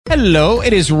Hello,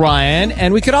 it is Ryan,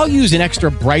 and we could all use an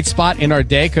extra bright spot in our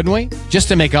day, couldn't we? Just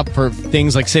to make up for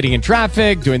things like sitting in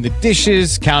traffic, doing the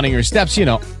dishes, counting your steps, you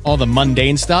know, all the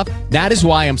mundane stuff. That is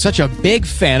why I'm such a big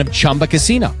fan of Chumba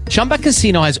Casino. Chumba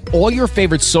Casino has all your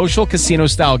favorite social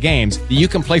casino-style games that you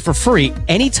can play for free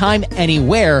anytime,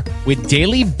 anywhere with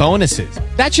daily bonuses.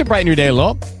 That should brighten your day a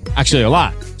little. Actually, a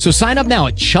lot. So sign up now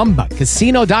at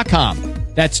ChumbaCasino.com.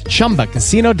 That's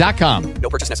ChumbaCasino.com. No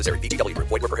purchase necessary. VGW Group.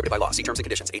 Void where prohibited by law. See terms and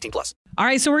conditions. 18+. All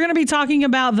right, so we're going to be talking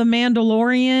about The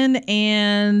Mandalorian,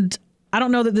 and I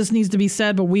don't know that this needs to be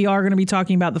said, but we are going to be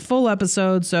talking about the full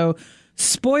episode, so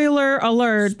spoiler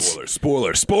alert.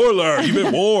 Spoiler. You've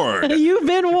been warned. You've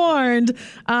been warned.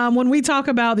 When we talk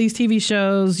about these TV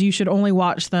shows, you should only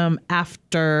watch them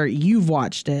after you've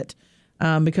watched it,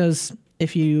 because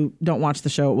if you don't watch the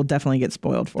show, it will definitely get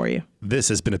spoiled for you. This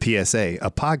has been a PSA, a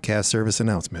podcast service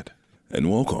announcement. And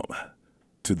welcome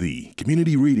to the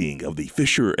community reading of the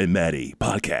Fisher and Maddie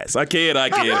podcast. I kid. I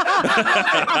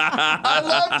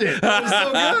loved it. That was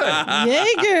so good.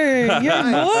 Jaeger, your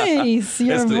voice.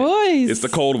 It's the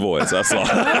cold voice. I saw. Oh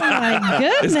my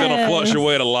goodness. It's going to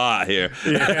fluctuate a lot here.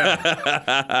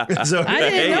 Yeah. So, I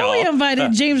didn't know we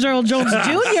invited James Earl Jones Jr.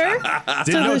 to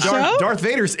the show. Darth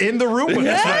Vader's in the room with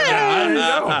us right now. I didn't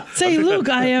know. Say, Luke,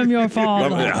 I am your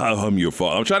father. I'm your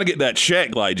father. I'm trying to get that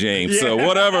check like James, so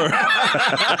whatever.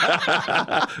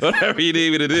 Whatever you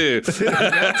need me to do.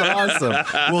 That's awesome.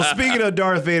 Well, speaking of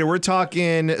Darth Vader, we're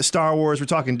talking Star Wars. We're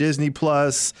talking Disney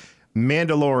Plus,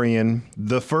 Mandalorian,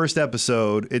 the first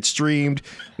episode. It streamed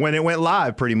when it went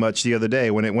live pretty much the other day,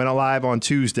 when it went live on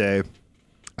Tuesday.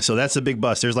 So that's a big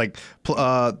bust. There's like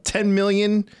 10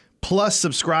 million plus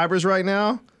subscribers right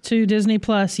now. To Disney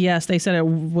Plus, yes. They said it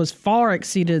was far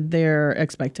exceeded their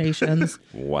expectations.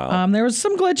 Wow. There was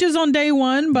some glitches on day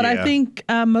one, but I think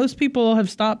most people have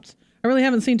stopped. I really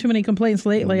haven't seen too many complaints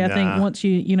lately. Nah. I think once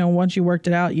you worked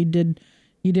it out, you did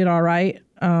all right.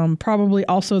 Probably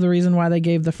also the reason why they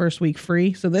gave the first week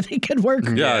free so that they could work.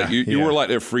 Yeah, you were like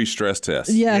their free stress test.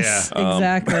 Yes,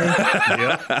 exactly.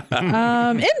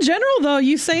 In general, though,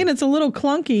 you saying it's a little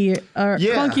clunky or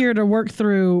clunkier to work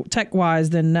through tech-wise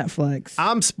than Netflix.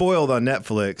 I'm spoiled on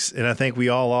Netflix, and I think we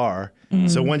all are.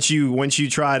 So once you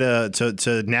try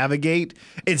to navigate,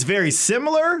 it's very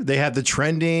similar. They have the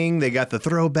trending, they got the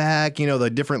throwback, the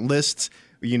different lists.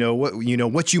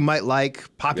 What you might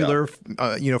like, popular,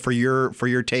 for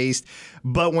your taste.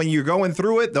 But when you're going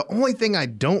through it, the only thing I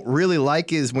don't really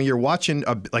like is when you're watching,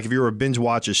 if you're a binge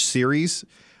watch a series,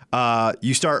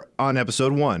 you start on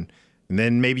episode 1, and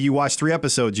then maybe you watch 3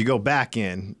 episodes. You go back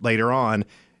in later on.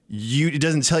 It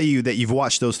doesn't tell you that you've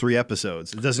watched those 3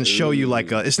 episodes. It doesn't show you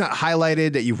it's not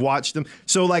highlighted that you've watched them.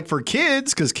 So for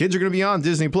kids, because kids are going to be on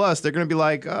Disney Plus, they're going to be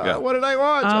like, what did I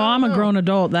watch? Oh, I'm a grown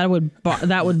adult. That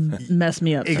would mess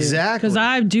me up too. Exactly. Because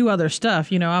I do other stuff.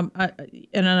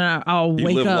 I'll You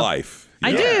wake live up. life.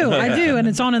 I do, and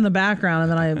it's on in the background,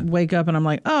 and then I wake up and I'm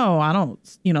like, oh, I don't,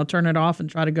 turn it off and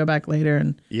try to go back later,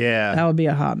 and that would be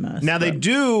a hot mess. Now they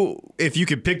do, if you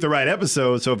could pick the right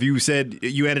episode. So if you said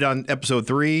you ended on episode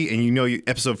 3 and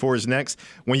episode 4 is next,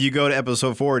 when you go to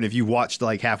episode 4 and if you watched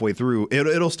halfway through,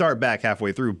 it'll start back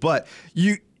halfway through, but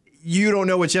you don't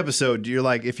know which episode. You're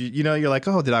like, you're like,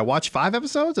 oh, did I watch 5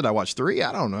 episodes? Did I watch 3?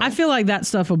 I don't know. I feel like that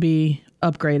stuff will be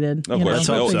upgraded. Of course,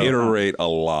 they'll iterate a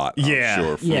lot.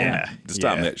 I'm sure. This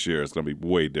time next year, it's going to be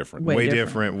way different. Way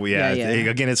different. Yeah.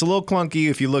 Again, it's a little clunky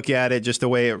if you look at it just the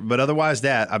way. But otherwise,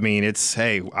 it's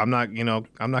I'm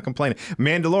not complaining.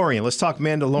 Mandalorian. Let's talk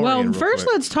Mandalorian. Well, first,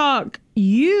 let's talk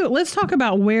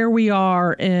about where we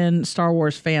are in Star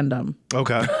Wars fandom.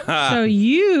 Okay. So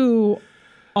you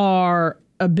are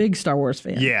a big Star Wars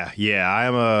fan. Yeah.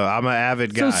 I'm an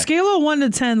avid guy. So scale of 1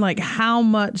 to 10, how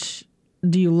much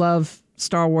do you love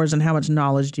Star Wars and how much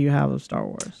knowledge do you have of Star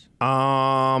Wars?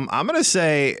 I'm gonna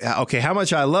say, how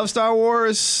much I love Star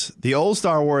Wars. The old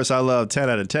Star Wars I love 10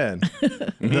 out of 10.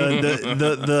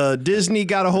 the Disney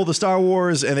got a hold of Star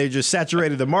Wars and they just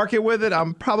saturated the market with it.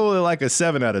 I'm probably like a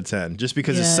 7 out of 10 just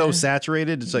because it's so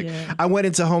saturated. It's I went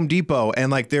into Home Depot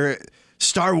and they're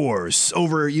Star Wars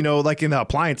over, in the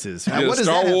appliances. What is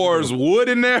Star Wars wood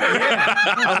in there?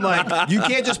 I'm like, you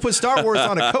can't just put Star Wars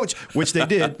on a Coach, which they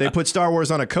did. They put Star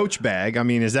Wars on a Coach bag. I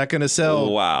mean, is that going to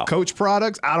sell Coach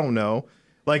products? I don't know.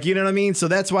 You know what I mean? So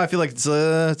that's why I feel like it's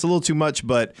a little too much,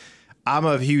 but I'm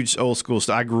a huge old school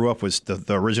star. I grew up with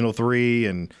the original 3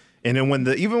 and then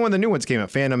even when the new ones came out,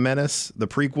 Phantom Menace, the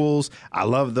prequels, I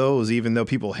love those, even though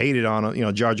people hated on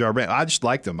Jar Jar Binks. I just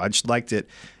liked them. I just liked it.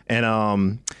 And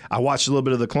I watched a little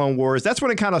bit of the Clone Wars. That's when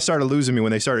it kind of started losing me,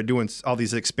 when they started doing all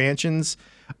these expansions.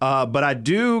 But I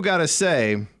do got to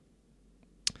say,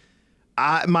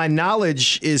 My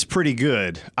knowledge is pretty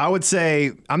good. I would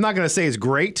say, I'm not going to say it's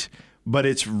great, but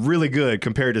it's really good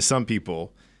compared to some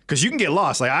people. Because you can get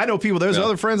lost. Like, I know people, there's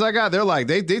other friends I got, they're like,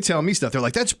 they tell me stuff. They're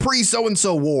like, that's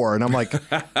pre-so-and-so war. And I'm like,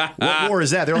 what war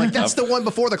is that? They're like, that's the one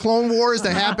before the Clone Wars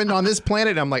that happened on this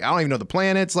planet. And I'm like, I don't even know the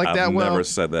planets like that well. I've never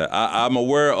said that. I'm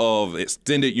aware of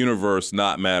extended universe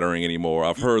not mattering anymore.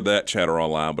 I've heard that chatter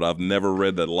online, but I've never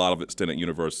read that a lot of extended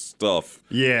universe stuff.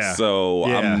 Yeah. So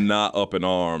Yeah. I'm not up in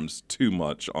arms too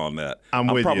much on that. I'm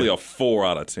with probably you. a 4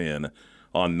 out of 10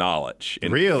 on knowledge.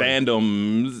 And Really?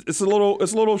 fandom, it's a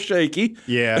little shaky.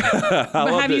 Yeah.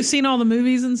 But have you seen all the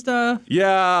movies and stuff?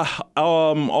 Yeah,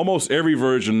 almost every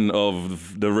version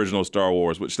of the original Star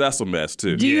Wars, which that's a mess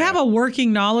too. Do you have a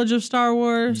working knowledge of Star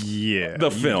Wars? Yeah.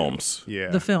 The films. Yeah.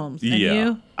 The films. And Yeah.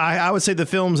 you? I would say the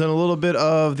films and a little bit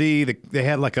of they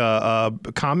had like a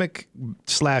comic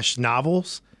 /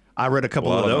 novels. I read a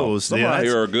couple of those. Some out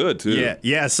here are good too.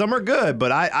 Yeah, some are good,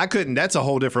 but I couldn't. That's a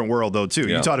whole different world though too.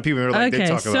 Yeah. You talk to people who are like they Okay,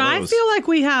 talk so about I those. feel like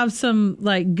we have some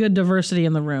like good diversity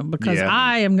in the room because Yeah.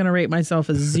 I am going to rate myself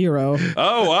as 0.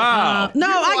 Oh wow! No,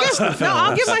 I guess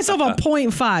I'll give myself a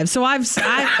 0.5. So I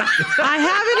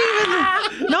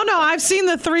haven't even. No, I've seen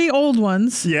the 3 old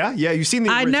ones. Yeah, you've seen the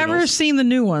I originals. never seen the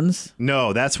new ones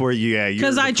No, that's where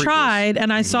because I tried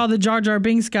and I saw the Jar Jar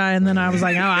Binks guy and then I was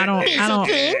like, oh, I don't.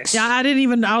 Yeah, I didn't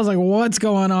even. I was like, what's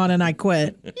going on? And I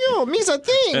quit. Yo, me's a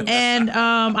thing. And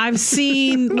I've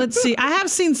seen. Let's see. I have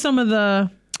seen some of the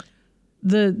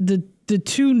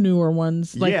 2 newer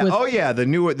ones. Like Yeah. with, Oh yeah, the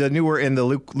newer in the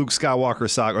Luke Skywalker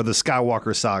saga or the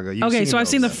Skywalker saga. You've okay, seen so I've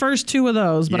seen the those. first 2 of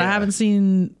those, but I Yeah. haven't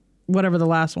seen whatever the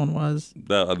last one was.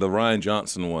 The Ryan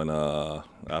Johnson one.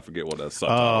 I forget what that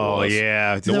subtitle Oh was.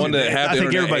 yeah, The one that half I the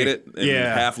think internet everybody. hated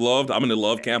and half loved. I'm in the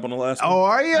love camp on the last one. Oh,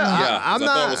 are you? Yeah, I'm 'cause I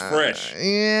not. thought it was fresh.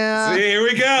 Yeah. See, here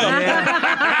we go.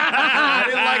 I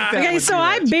didn't like that. Okay, one so too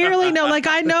I much. barely know. Like,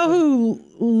 I know who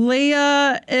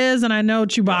Leia is, and I know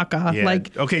Chewbacca. Yeah.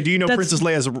 Like, okay, do you know that's- Princess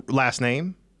Leia's last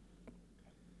name?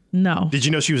 no, Did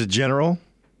you know she was a general?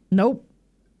 nope.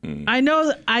 I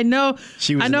know.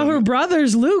 She was I know in the- her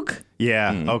brother's Luke.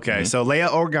 Yeah. Okay, so Leia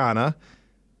Organa,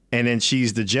 and then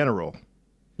she's the general.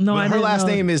 No, I But her didn't last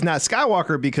know. name is not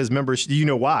Skywalker because remember, you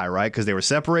know why, right? Because they were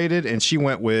separated, and she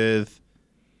went with.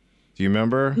 Do you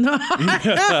remember? No,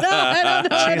 I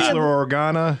don't know. Chancellor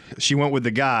Organa. She went with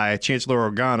the guy, Chancellor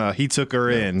Organa. He took her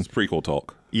in. It's prequel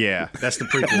talk. Yeah, that's the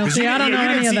prequel. No, 'Cause see, I don't know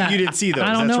didn't any of see, that. You didn't see those.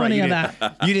 I don't That's know right. any You of didn't-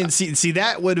 that. You didn't see. See,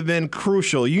 that would have been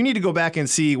crucial. You need to go back and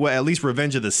see what at least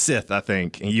Revenge of the Sith, I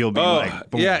think, and you'll be like,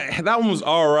 boom. Yeah, that one was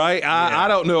all right. I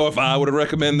don't know if I would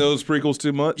recommend those prequels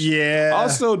too much. Yeah.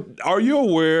 Also, are you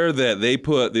aware that they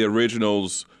put the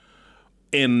originals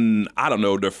in, I don't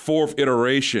know, their 4th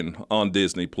iteration on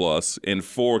Disney Plus in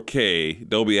 4K,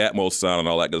 Dolby Atmos sound and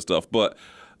all that good stuff, but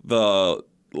the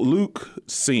Luke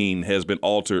scene has been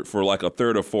altered for like a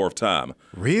 3rd or 4th time.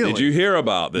 Really? Did you hear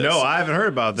about this? No, I haven't heard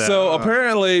about that. So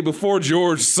apparently, before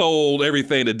George sold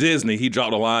everything to Disney, he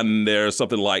dropped a line in there,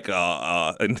 something like,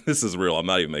 and this is real, I'm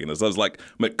not even making this. I was like,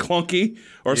 McClunky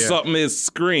or something is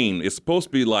screened. It's supposed to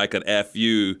be like an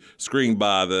FU screened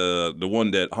by the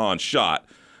one that Han shot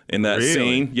in that Really?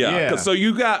 scene. Yeah. 'Cause So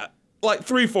you got like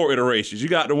 3-4 iterations. You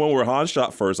got the one where Han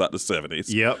shot first out the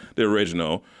 70s. Yep. The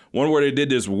original. One where they did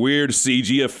this weird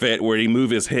CG effect where he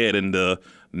moved his head in the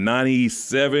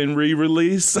 97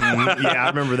 re-release. Yeah, I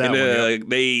remember that And, one. Yep.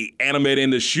 They animate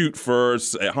him to shoot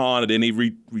first at Han, and then he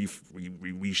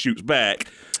re-shoots back.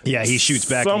 Yeah, he shoots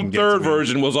back Some and gets third him.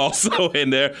 version was also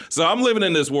in there. So I'm living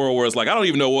in this world where it's like, I don't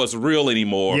even know what's real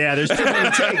anymore. Yeah, there's too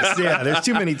many takes. Yeah, there's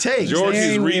too many takes. George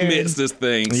has Very weird. remixed this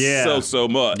thing Yeah. so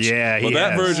much. Yeah, he But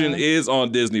that has. version is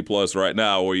on Disney Plus right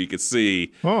now where you can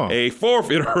see Huh. a 4th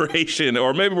iteration,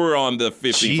 or maybe we're on the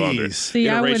 1500 Jeez. See,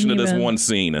 I iteration of wouldn't this even- one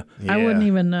scene. I wouldn't Yeah.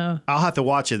 even know. I'll have to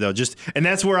watch it though. And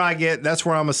that's where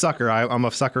I'm a sucker. I'm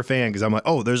a sucker fan because I'm like,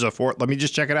 oh, there's a 4th. Let me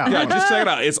just check it out. Yeah, just check it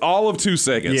out. It's all of 2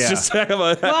 seconds. Yeah. Just check it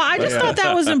out. Well, I just thought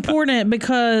that was important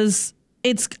because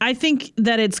I think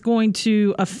that it's going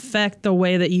to affect the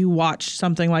way that you watch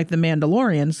something like The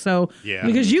Mandalorian. So, Yeah.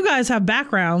 because you guys have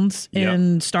backgrounds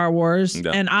in Star Wars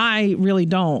Yeah. and I really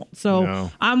don't. So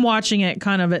No. I'm watching it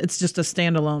it's just a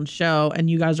standalone show and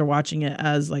you guys are watching it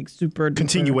as like super duper-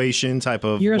 Continuation type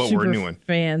of You're a what super we're doing.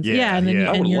 fans. Yeah, Yeah. And then yeah. you,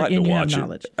 I and would you're, like to and you have watch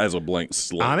knowledge. it as a blank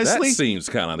slate. Honestly? That seems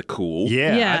kind of cool.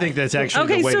 Yeah, I think that's actually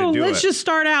okay, the way so to do let's it. just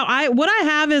start out. What I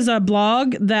have is a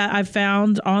blog that I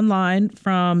found online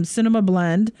from Cinema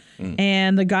Blend,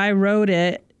 and the guy wrote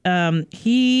it.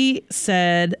 He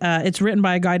said it's written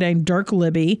by a guy named Dirk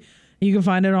Libby. You can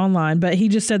find it online, but he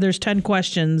just said there's 10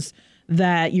 questions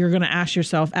that you're going to ask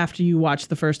yourself after you watch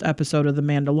the first episode of The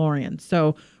Mandalorian.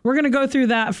 So we're going to go through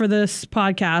that for this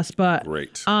podcast. But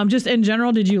Great. Just in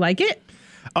general, did you like it?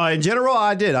 In general,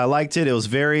 I did. I liked it. It was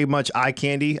very much eye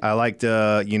candy. I liked,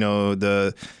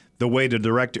 the way the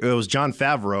director, it was Jon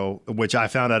Favreau, which I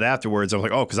found out afterwards. I was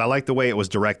like, oh, because I liked the way it was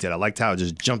directed. I liked how it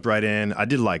just jumped right in. I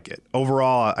did like it.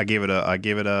 Overall, I gave it a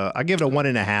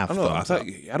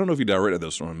 1.5. I don't know if you directed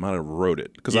this one. I might have wrote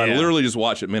it because I Yeah. literally just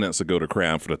watched it minutes ago to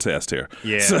cram for the test here.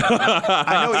 Yeah.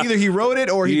 I know either he wrote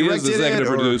it or he He directed is the executive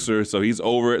it. Or, producer, so he's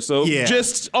over it. So Yeah.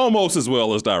 just almost as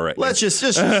well as directing. let's just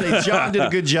say John did a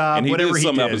good job. And he whatever did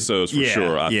some did. episodes for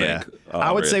sure, I think.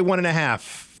 I would say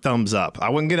 1.5 thumbs up.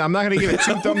 I'm not going to give it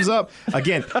 2 thumbs up.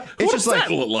 Again, it's what just does like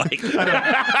that look like?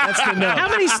 that's the no. How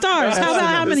many stars? How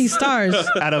about how many stars?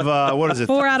 Out of what is it?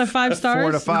 4 out of 5 stars? 4 out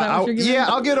of Is that 5. what you're giving?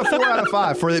 I'll get a 4 out of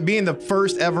 5 for it being the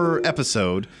first ever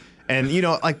episode. And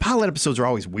like pilot episodes are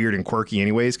always weird and quirky,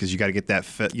 anyways, because you got to get that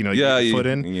foot in. Yeah,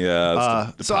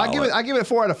 it's So I give it a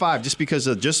 4 out of 5 just because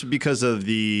of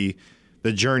the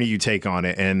journey you take on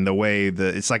it and the way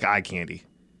it's like eye candy.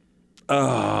 What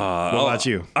about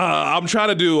you? I'm trying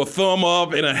to do a thumb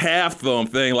up and a half thumb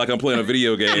thing like I'm playing a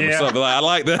video game or Yeah. something. I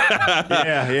like that.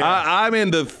 Yeah. I'm in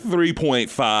the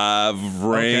 3.5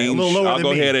 range. a little lower I'll than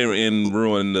go me. ahead and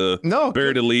ruin No.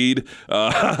 bury the lead.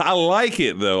 I like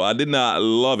it though. I did not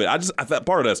love it. I thought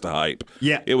part of that's the hype.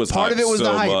 Yeah, it was part of it was so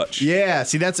the hype. much. Yeah,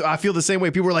 see, I feel the same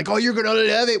way. People were like, "Oh, you're gonna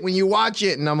love it when you watch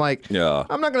it," and I'm like, Yeah.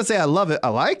 I'm not gonna say I love it. I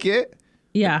like it.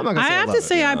 Yeah, I'm not gonna I say I have love to it,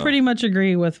 say I pretty much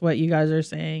agree with what you guys are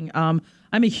saying.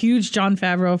 I'm a huge Jon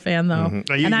Favreau fan, though,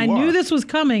 and I knew this was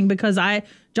coming because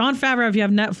Jon Favreau, if you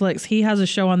have Netflix, he has a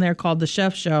show on there called The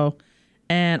Chef Show,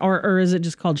 and or is it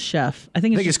just called Chef? I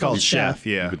think it's called just Chef.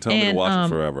 Yeah. You've been telling me to And, watch it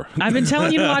forever. I've been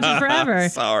telling you to watch it forever.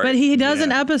 Sorry. But he does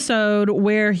an episode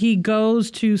where he goes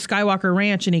to Skywalker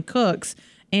Ranch and he cooks.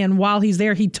 And while he's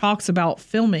there, he talks about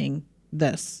filming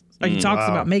this. Like he talks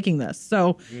about making this.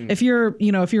 So if you're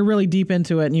really deep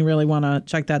into it and you really want to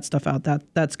check that stuff out,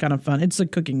 that's kind of fun. It's a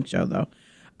cooking show though.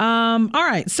 All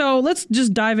right, so let's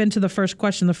just dive into the first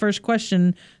question. The first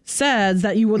question says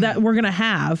that we're gonna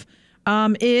have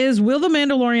is, will the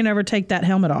Mandalorian ever take that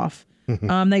helmet off?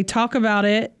 They talk about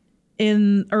it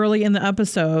early in the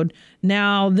episode.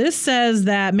 Now, this says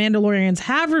that Mandalorians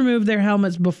have removed their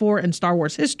helmets before in Star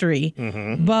Wars history,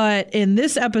 but in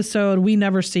this episode, we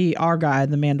never see our guy,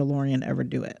 the Mandalorian, ever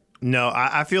do it. No,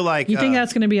 I feel like You think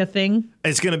that's going to be a thing?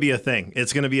 it's going to be a thing.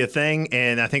 It's going to be a thing,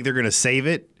 and I think they're going to save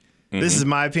it. This is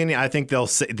my opinion. I think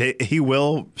he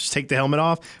will take the helmet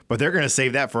off, but they're going to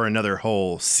save that for another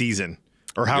whole season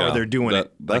or however Yeah, they're doing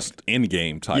it. That's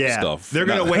end-game type stuff. They're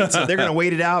gonna wait. They're gonna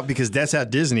wait it out because that's how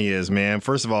Disney is, man.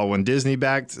 First of all, when Disney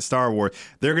backed Star Wars,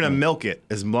 they're gonna milk it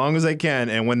as long as they can.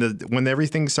 And when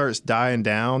everything starts dying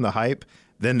down, the hype,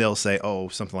 then they'll say, oh,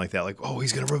 something like that, like, oh,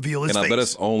 he's gonna reveal his And I face. bet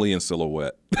it's only in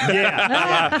silhouette.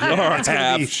 yeah. Or It's gonna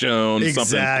half be- shown, something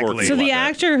Exactly. quirky So like the that.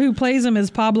 actor who plays him is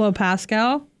Pablo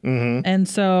Pascal, and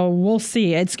so we'll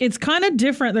see. It's kind of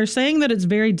different. They're saying that it's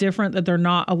very different that they're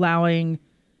not allowing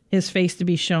his face to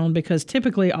be shown because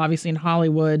typically, obviously, in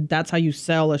Hollywood, that's how you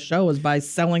sell a show is by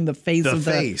selling the face of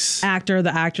face. the actor,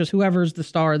 the actress, whoever's the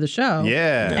star of the show.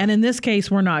 Yeah. And in this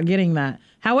case, we're not getting that.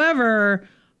 However,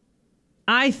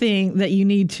 I think that you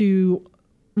need to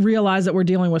realize that we're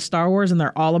dealing with Star Wars and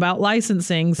they're all about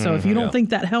licensing. So if you don't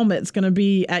think that helmet's going to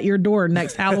be at your door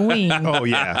next Halloween, Oh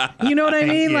yeah. you know what I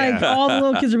mean? Yeah. Like all the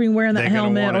little kids are being wearing that They're gonna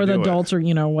helmet, wanna or the do it. adults, or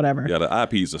whatever. Yeah, the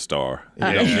IP's a star.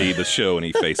 You don't need to show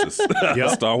any faces.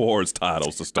 Star Wars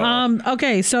title's a star.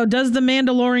 Okay, so does the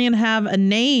Mandalorian have a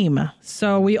name?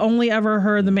 So we only ever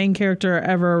heard the main character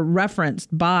ever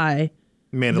referenced by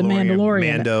the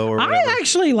Mandalorian. Mando or whatever. I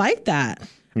actually like that.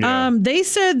 Yeah. They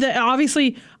said that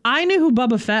obviously I knew who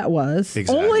Boba Fett was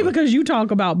Exactly. only because you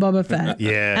talk about Boba Fett.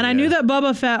 Yeah, And I yeah. knew that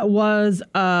Boba Fett was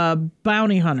a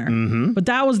bounty hunter, Mm-hmm. but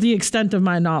that was the extent of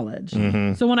my knowledge.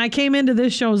 So when I came into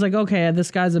this show, I was like, okay, this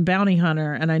guy's a bounty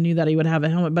hunter, and I knew that he would have a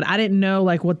helmet, but I didn't know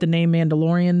like what the name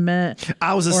Mandalorian meant.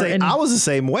 I was the or same. any- I was the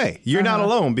same way. You're not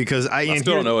alone because I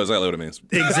still don't know exactly what it means.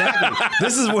 Exactly.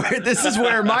 This is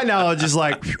where my knowledge is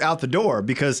like out the door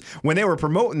because when they were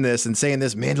promoting this and saying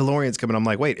this Mandalorian's coming, I'm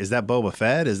like, wait, is that Boba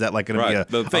Fett? Is that like going to be Right.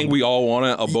 a The thing we all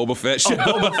wanted, a Boba Fett show.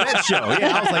 Boba Fett show?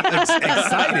 Yeah, I was like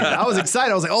excited. I was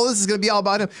excited. I was like, oh, this is going to be all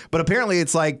about him. But apparently,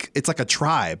 it's like a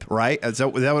tribe, right? And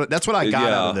so that's what I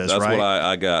got out of this, that's right? what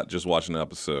I got just watching the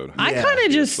episode. I Yeah. kind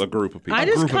of just a group of people. I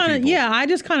just group of kind of people. I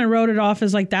just kind of wrote it off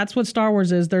as like that's what Star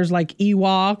Wars is. There's like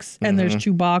Ewoks and there's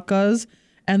Chewbacca's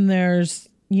and there's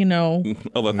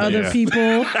other people.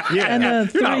 And the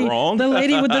You're not wrong. the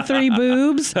lady with the 3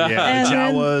 boobs. Yeah, and the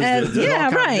then, Jawas, and, there's all yeah,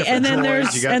 kinds of right. different And then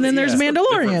droids. You got there's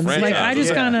Mandalorians. different Like I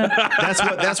just kind of.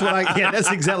 That's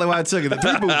exactly why I took it. The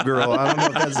 3 boob girl. I don't know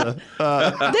if that's a.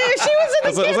 There she was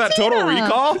in the Was that Total cantina.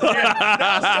 Recall?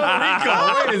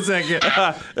 Recall. Wait a second.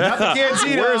 Not the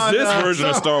cantina. Where's this version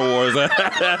of Star Wars at?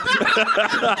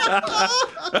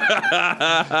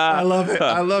 I love it.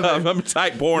 I'm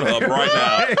type Pornhub right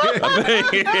now. I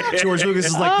think. George Lucas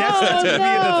is like, that's going to be in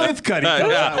the 5th cut. He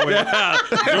comes out with. Yeah.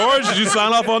 George, did you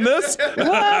sign off on this?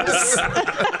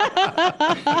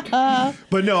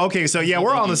 But no, okay, so yeah,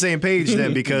 we're all on the same page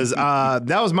then because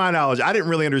that was my knowledge. I didn't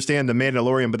really understand the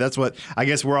Mandalorian, but that's what I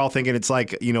guess we're all thinking. It's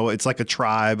like it's like a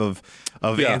tribe of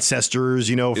ancestors,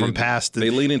 from past. They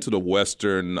lean into the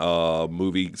Western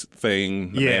movie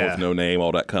thing, the Man Yeah. with No Name,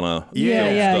 all that kind of stuff.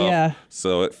 Yeah.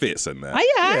 So it fits in that.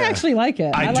 I actually like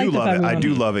it. I like do the love fact it. we I went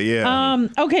do on. love it. Yeah.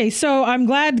 Okay, so I'm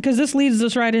glad because this leads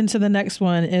us right into the next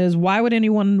one is why would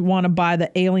anyone want to buy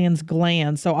the alien's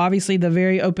gland? So obviously the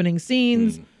very opening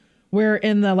scenes we're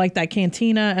in that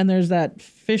cantina and there's that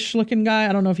fish looking guy.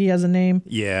 I don't know if he has a name.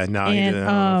 Yeah. No, and, I don't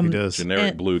know if he does.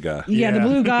 Generic blue guy. Yeah, the Yeah.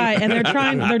 blue guy, and they're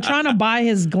trying to buy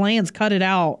his glands, cut it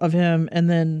out of him, and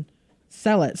then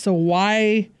sell it. So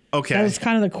why? Okay. That was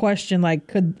kind of the question.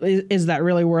 Like, is that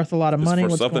really worth a lot of money? For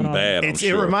What's something going on? bad, I'm It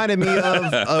sure. reminded me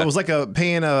of it was like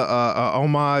paying a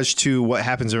homage to what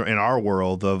happens in our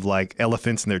world of like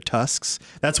elephants and their tusks.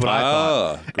 That's what I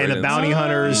thought. great And the bounty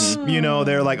hunters,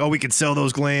 they're like, oh, we could sell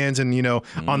those glands, and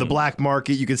on the black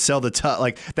market you could sell the tusk.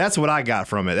 Like that's what I got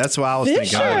from it. That's what I was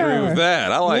Fisher. thinking. I agree with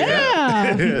that. I like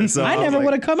that. Yeah, So I was never like-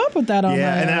 would have come up with that on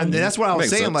Yeah, my own. and that's what I was Makes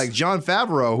saying. sense. Like Jon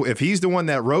Favreau, if he's the one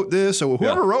that wrote this, or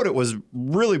whoever wrote it was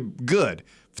really good.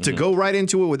 To go right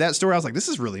into it with that story, I was like, this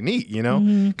is really neat,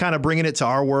 kind of bringing it to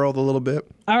our world a little bit.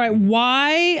 All right,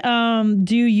 why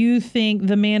do you think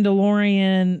the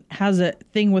Mandalorian has a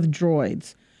thing with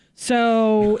droids?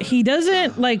 So he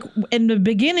doesn't like in the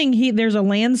beginning. There's a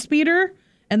land speeder.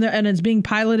 And it's being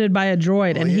piloted by a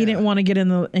droid, and he didn't want to get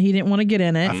in it.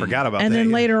 I forgot about and that. then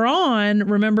yeah. later on,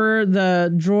 remember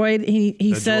the droid? He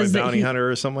the says droid that bounty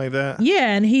hunter or something like that. yeah,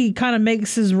 and he kind of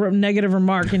makes his negative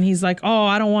remark, and he's like, "Oh,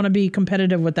 I don't want to be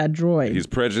competitive with that droid." He's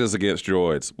prejudiced against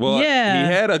droids. Well, Yeah.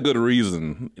 he had a good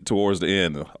reason towards the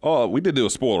end. Oh, we did do a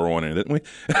spoiler warning, didn't we?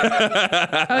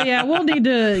 Oh yeah, we'll need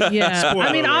to. Yeah, Spoiler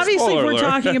I mean, alert. obviously, if Spoiler we're alert.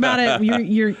 talking about it,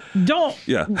 you're don't.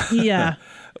 Yeah. Yeah.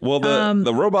 Well,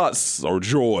 the robots or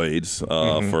droids,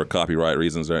 for copyright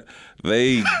reasons, right?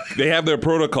 They have their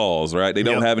protocols, right? They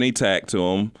don't Yep. have any tact to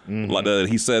them. Like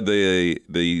he said,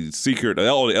 the secret, the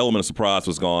element of surprise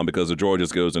was gone because the droid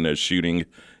just goes in there shooting,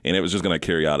 and it was just going to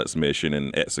carry out its mission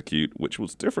and execute, which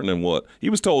was different than what he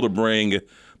was told to bring.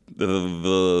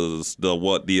 The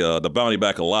bounty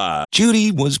back alive.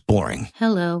 Judy was boring.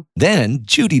 Hello. Then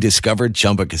Judy discovered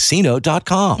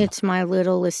ChumbaCasino.com. It's my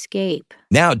little escape.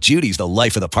 Now Judy's the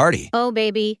life of the party. Oh,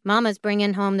 baby, mama's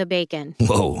bringing home the bacon.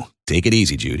 Whoa, take it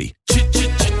easy, Judy.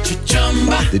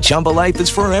 The Chumba life is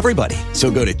for everybody. So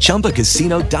go to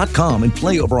ChumbaCasino.com and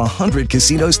play over 100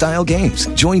 casino-style games.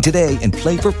 Join today and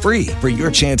play for free for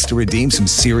your chance to redeem some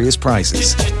serious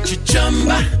prizes.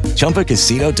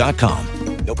 ChumbaCasino.com.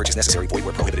 No purchase necessary. Void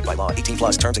where prohibited by law. 18+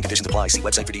 terms and conditions apply. See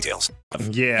website for details.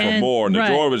 Yeah. And- More, and the right.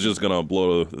 droid was just going to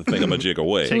blow the thingamajig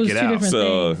away. It was it two out. different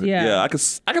So things. Yeah. I can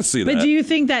see that. But do you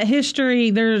think that history?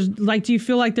 Do you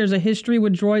feel like there's a history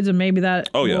with droids, and maybe that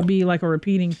Oh, yeah. will be like a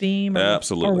repeating theme? Or,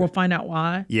 Absolutely. Or we'll find out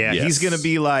why. Yeah, Yes. he's going to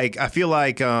be like, I feel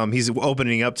like he's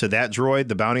opening up to that droid,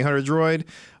 the bounty hunter droid.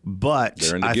 But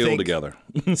They're in the I guild think together.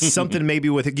 something maybe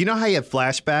with it. You know how he had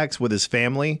flashbacks with his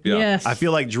family? Yeah. Yes. I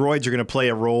feel like droids are going to play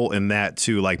a role in that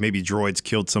too. Like maybe droids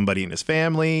killed somebody in his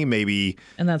family, maybe,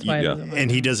 And that's why. Yeah. It doesn't and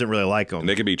he doesn't really like them. And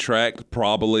they can be tracked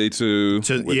probably which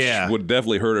yeah. would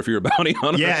definitely hurt if you're a bounty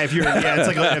hunter. Yeah, it's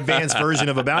like an advanced version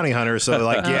of a bounty hunter. So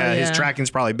like, his yeah.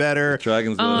 tracking's probably better.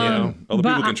 Tracking's know, other But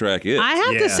people can track it. I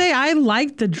have Yeah. to say, I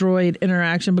liked the droid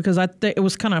interaction because I think it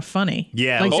was kind of funny.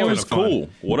 Yeah, like it oh, was it's cool.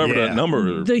 Whatever Yeah. that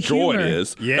number The droid humor.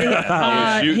 is. Yeah.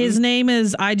 Shooting. his name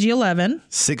is IG-11.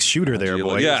 6 shooter there,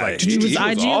 boy. Yeah, It was like, He was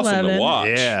awesome IG-11. to watch.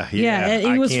 yeah. Yeah, and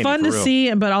eye it was candy fun for to real.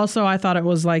 see, but also I thought it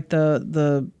was like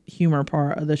the humor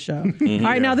part of the show. All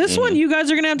right, now this one you guys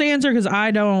are gonna have to answer because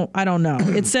I don't know.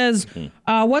 It says,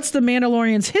 "What's the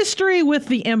Mandalorian's history with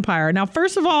the Empire?" Now,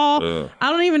 first of all, I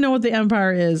don't even know what the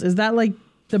Empire is. Is that like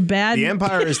the bad? The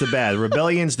Empire is the bad. The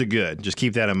Rebellion's the good. Just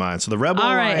keep that in mind. So the Rebel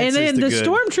All right, and Alliance then is the good.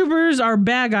 Stormtroopers are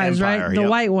bad guys, Empire, right? The yep.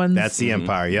 white ones. That's the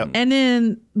Empire. Yep. And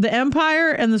then the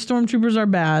Empire and the Stormtroopers are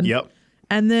bad. Yep.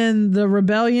 And then the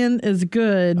Rebellion is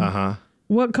good. Uh huh.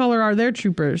 What color are their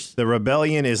troopers? The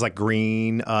rebellion is like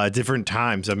green, different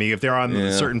times. I mean, if they're on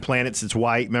certain planets, it's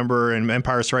white. Remember, and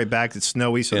Empire Strikes Back, it's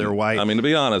snowy, so they're white. I mean, to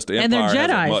be honest, the And Empire they're has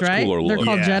a Jedis, much right? cooler They're look.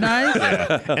 called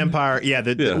Jedis? Yeah. Empire,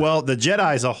 well, the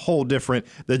Jedi is a whole different.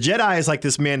 The Jedi is like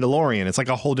this Mandalorian. It's like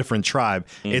a whole different tribe.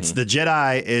 It's the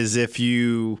Jedi is if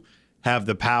you have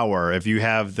the power, if you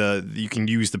have you can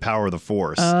use the power of the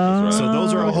Force. So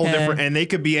those are a whole different, and they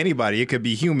could be anybody. It could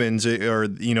be humans, or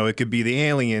it could be the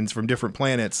aliens from different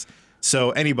planets.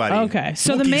 So anybody. Okay,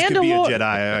 so the Wookiees could be a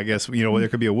Jedi, I guess. There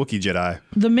could be a Wookiee Jedi.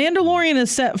 The Mandalorian is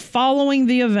set following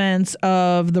the events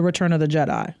of the Return of the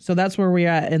Jedi. So that's where we're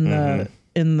at in the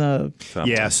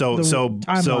Yeah, so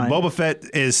timeline. Boba Fett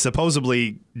is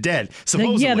supposedly dead.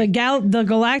 Supposedly. The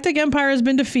Galactic Empire has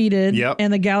been defeated,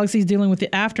 and the galaxy's dealing with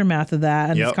the aftermath of that,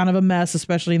 and it's kind of a mess,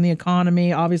 especially in the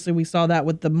economy. Obviously, we saw that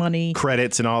with the money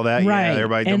credits and all that. Right.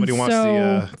 Yeah, nobody wants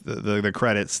so, the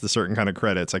credits, the certain kind of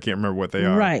credits. I can't remember what they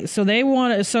are. Right. So they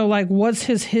want it. So what's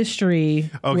his history?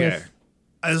 Okay.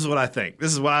 This is what I think.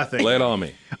 Lay it on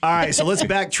me. All right, so let's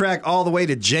backtrack all the way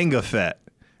to Jango Fett.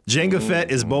 Jango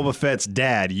Fett is Boba Fett's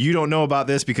dad. You don't know about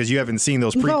this because you haven't seen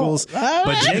those prequels,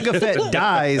 but Jango Fett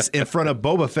dies in front of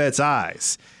Boba Fett's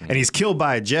eyes, and he's killed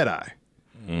by a Jedi.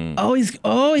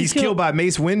 He's killed by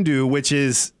Mace Windu, which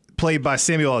is played by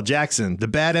Samuel L. Jackson. The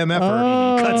bad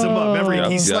MFer cuts him up. Remember,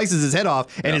 he slices his head off,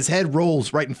 and his head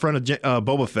rolls right in front of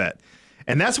Boba Fett.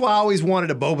 And that's why I always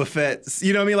wanted a Boba Fett.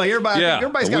 You know what I mean? Like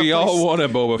everybody's got we all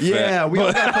wanted Boba Fett. Yeah, we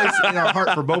all got a place in our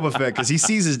heart for Boba Fett because he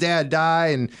sees his dad die,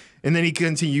 and then he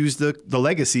continues the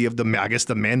legacy of the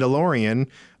Mandalorian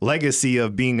legacy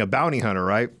of being a bounty hunter,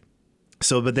 right?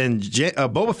 So, but then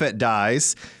Boba Fett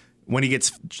dies when he gets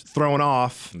thrown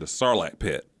off the Sarlacc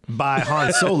pit by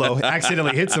Han Solo.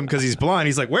 Accidentally hits him because he's blind.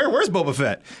 He's like, where's Boba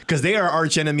Fett? Because they are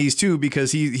arch enemies too,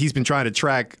 because he's been trying to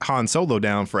track Han Solo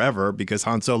down forever because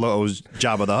Han Solo owes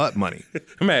Jabba the Hutt money.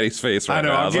 Maddie's face right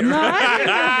now.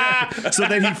 So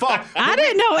then he falls. I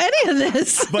didn't know any of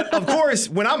this. But of course,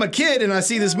 when I'm a kid and I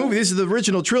see this movie, this is the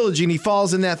original trilogy, and he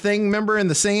falls in that thing, remember, in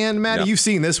the sand? Maddie, you've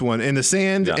seen this one, in the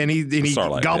sand, and he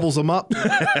gobbles them up.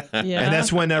 And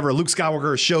that's whenever Luke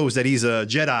Skywalker shows that he's a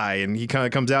Jedi, and he kind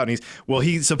of comes out, and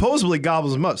he supposedly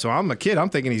gobbles him up. So I'm a kid, I'm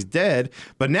thinking he's dead.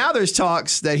 But now there's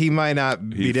talks that he might not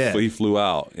be dead. He flew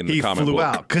out in the comic book. He flew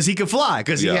out because he could fly,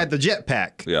 because he had the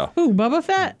jetpack. Yeah. Who, Boba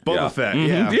Fett? Boba Fett,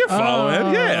 yeah. You're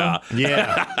following,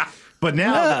 Yeah. But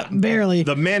now, barely.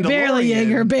 The Mandalorian. Barely,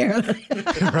 Yeager, barely.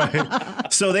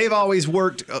 Right. So they've always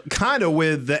worked kind of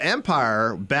with the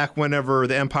Empire back whenever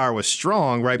the Empire was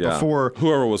strong, right before.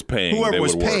 Whoever was paying,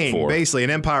 basically,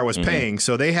 an Empire was paying.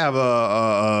 So they have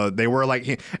they were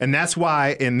like, and that's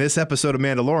why in this episode of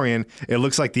Mandalorian, it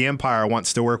looks like the Empire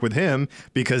wants to work with him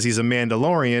because he's a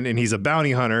Mandalorian and he's a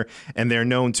bounty hunter, and they're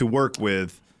known to work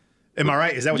with. Am I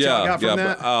right? Is that what y'all got from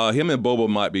that? But him and Boba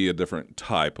might be a different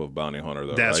type of bounty hunter,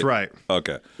 though. That's right.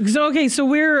 Okay. So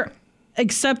we're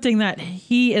accepting that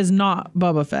he is not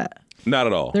Boba Fett. Not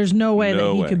at all. There's no way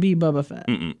that he could be Boba Fett.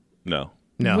 No.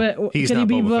 He's could not he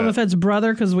be Boba Fett's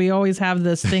brother? Because we always have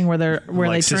this thing where they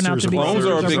turn out to be Clones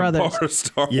are a sisters or big brothers. part of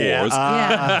Star Wars.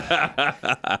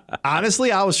 Yeah.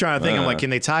 Honestly, I was trying to think, I'm like, can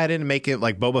they tie it in and make it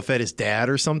like Boba Fett is dad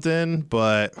or something?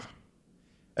 But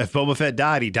if Boba Fett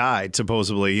died, he died,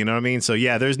 supposedly. You know what I mean? So,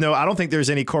 yeah, I don't think there's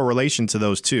any correlation to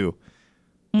those two.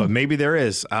 But maybe there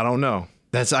is. I don't know.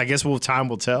 I guess time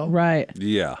will tell. Right.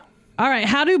 Yeah. All right.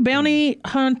 How do bounty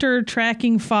hunter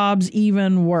tracking fobs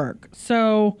even work?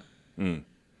 So,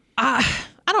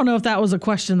 I don't know if that was a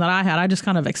question that I had. I just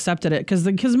kind of accepted it because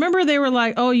remember they were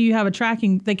like, oh, you have a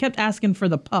tracking. They kept asking for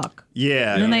the puck.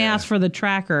 Yeah. And then they asked for the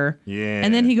tracker. Yeah.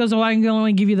 And then he goes, oh, I can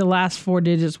only give you the last 4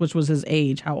 digits, which was his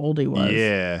age, how old he was.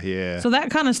 Yeah. So that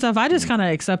kind of stuff, I just kind of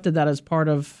accepted that as part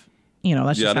of,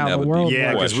 that's just how the world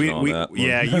Yeah, works.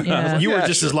 because you were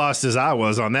just as lost as I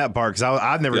was on that part because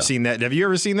I've never seen that. Have you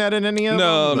ever seen that in any of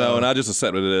them? No, and I just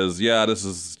accepted it as, this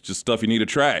is just stuff you need to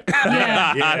track.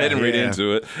 Yeah. I didn't read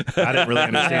into it. I didn't really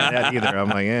understand that either. I'm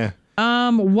like, yeah.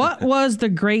 What was the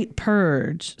Great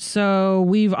Purge? So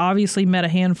we've obviously met a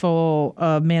handful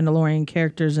of Mandalorian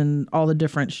characters in all the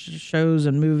different shows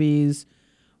and movies,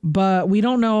 but we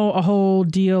don't know a whole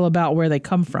deal about where they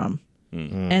come from.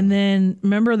 Mm-hmm. And then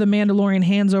remember the Mandalorian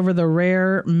hands over the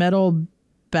rare metal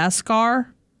Beskar?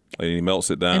 And he melts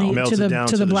it down.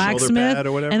 To the blacksmith.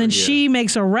 And then she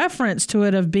makes a reference to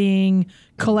it of being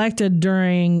collected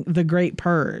during the Great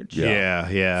Purge.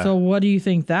 Yeah. So what do you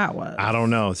think that was? I don't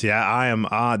know. See, I am.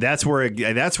 That's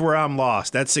where I'm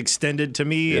lost. That's extended to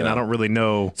me, and I don't really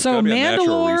know. So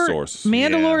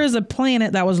Mandalore is a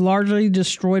planet that was largely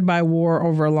destroyed by war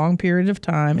over a long period of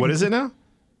time. What is it now?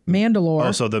 Mandalore.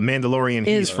 Oh, so the Mandalorian,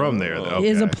 he's from there. Okay.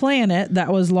 Is a planet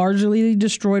that was largely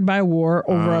destroyed by war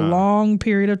over a long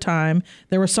period of time.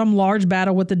 There was some large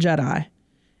battle with the Jedi.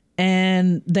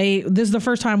 And this is the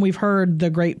first time we've heard the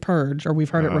Great Purge, or we've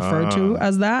heard it referred to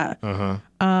as that.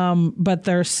 But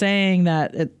they're saying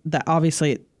that that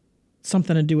obviously it's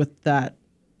something to do with that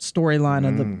storyline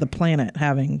of the planet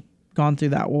having gone through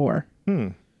that war.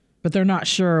 But they're not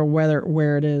sure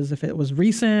where it is, if it was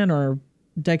recent or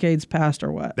decades past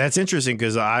or what. That's interesting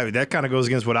because that kind of goes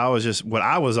against what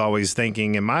I was always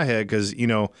thinking in my head, because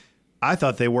I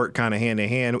thought they worked kind of hand in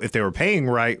hand if they were paying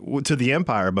right to the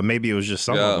Empire, but maybe it was just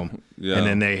some of them, and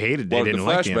then they hated. They didn't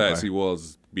like the Empire. Flashbacks, he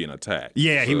was being attacked.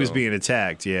 Yeah, he was being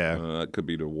attacked. Yeah, that could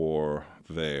be the war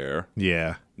there.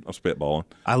 Yeah, I'm spitballing.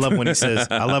 I love when he says.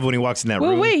 I love when he walks in that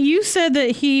room. Well, wait, you said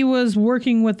that he was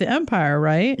working with the Empire,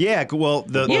 right? Yeah, well,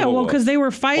 because they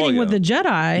were fighting with the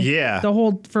Jedi. Yeah,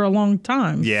 for a long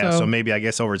time. Yeah, so maybe I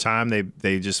guess over time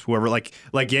they just whoever like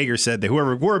Yeager said, that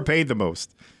whoever paid the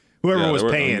most. Whoever was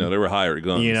paying. They were hired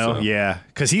guns. Yeah.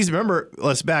 Because remember,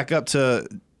 let's back up to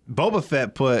Boba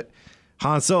Fett put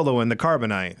Han Solo in the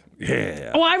carbonite.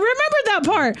 Yeah. Oh, I remember that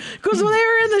part because when they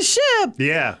were in the ship.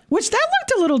 Yeah. Which that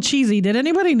looked a little cheesy. Did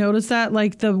anybody notice that?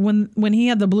 Like when he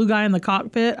had the blue guy in the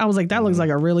cockpit, I was like, that looks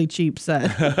like a really cheap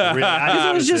set. Really,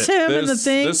 it was just him in the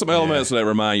thing. There's some elements that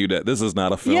remind you that this is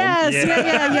not a film. Yes,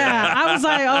 yeah. I was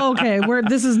like, oh, okay,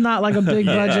 this is not like a big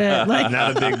budget. Like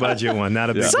not a big budget one. Not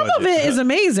a big. Some budget. of it is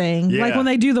amazing. Yeah. Like when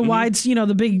they do the wide,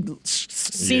 the big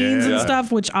scenes and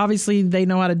stuff, which obviously they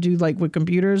know how to do like with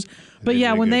computers. But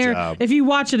yeah, when if you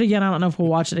watch it again, I don't know if we'll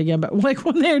watch it again, but like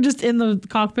when they're just in the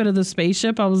cockpit of the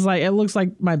spaceship, I was like, it looks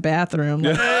like my bathroom.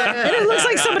 Like, and it looks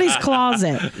like somebody's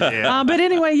closet. Yeah. But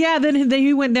anyway, then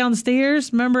he went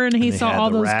downstairs, remember, and he saw all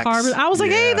those carbon. I was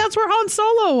like, hey, that's where Han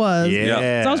Solo was.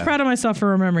 Yeah. So I was proud of myself for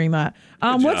remembering that.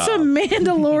 What's a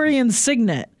Mandalorian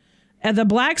signet? The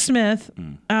blacksmith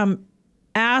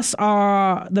asks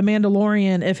the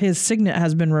Mandalorian if his signet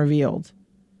has been revealed.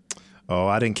 Oh,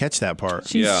 I didn't catch that part.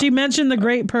 She mentioned the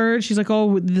Great Purge. She's like,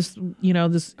 oh, this.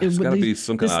 It's got to be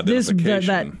some kind of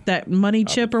identification. That money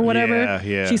chip or whatever.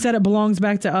 Yeah. She said it belongs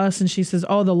back to us, and she says,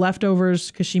 oh, the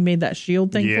leftovers, because she made that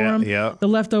shield thing for him. Yeah. The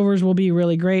leftovers will be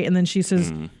really great. And then she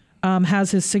says,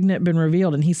 has his signet been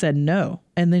revealed? And he said no.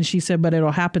 And then she said, but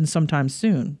it'll happen sometime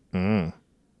soon.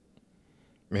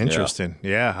 Interesting.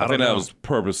 Yeah, I think that was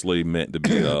purposely meant to be.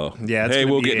 Hey,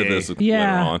 we'll get to this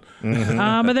later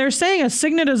on. But they're saying a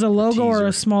signet is a logo or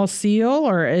a small seal,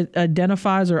 or it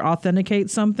identifies or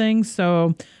authenticates something.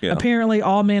 So apparently,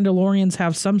 all Mandalorians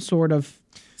have some sort of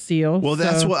seal. Well,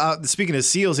 that's what. Speaking of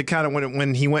seals, it kind of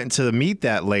when he went to meet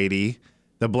that lady,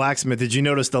 the blacksmith. Did you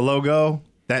notice the logo?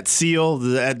 That seal,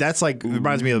 that's like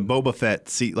reminds me of Boba Fett.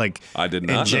 See, like I did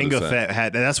not. And Jango Fett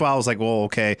had. That's why I was like, well,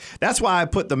 okay. That's why I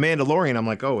put the Mandalorian. I'm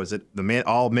like, oh, is it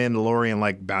all Mandalorian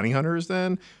like bounty hunters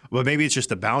then? Well, maybe it's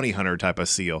just a bounty hunter type of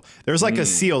seal. There's like a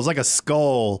seal. It's like a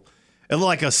skull. It looked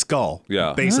like a skull.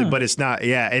 Yeah, basically, but it's not.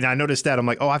 Yeah, and I noticed that. I'm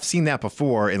like, oh, I've seen that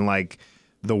before in like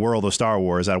the world of Star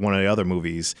Wars at one of the other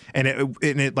movies, and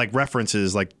it like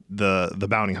references like the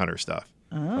bounty hunter stuff.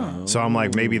 Oh. So I'm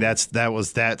like, maybe that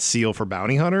was that seal for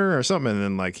bounty hunter or something, and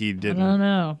then like he didn't. I don't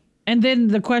know. And then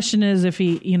the question is, if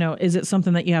he, is it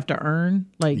something that you have to earn?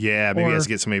 Like, yeah, maybe he has to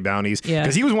get so many bounties. Yeah,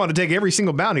 because he was wanting to take every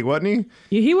single bounty, wasn't he?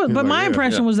 Yeah, he was. But my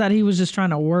impression was that he was just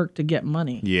trying to work to get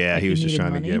money. Yeah, like he was just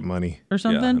trying to get money or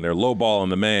something. Yeah, and they're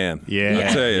lowballing the man. Yeah,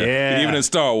 I tell you. Yeah. Even in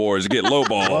Star Wars, you get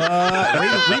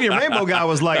lowballed. Reading Rainbow guy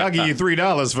was like, "I'll give you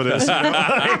 $3 for this."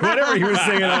 Like, whatever he was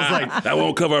saying, I was like, "That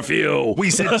won't cover fuel."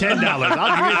 We said $10.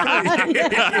 I'll give you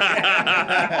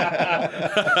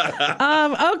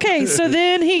 $3. Okay, so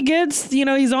then he gets,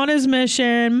 he's on his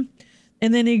mission,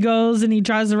 and then he goes and he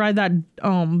tries to ride that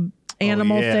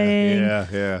animal thing.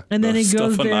 Yeah. And then he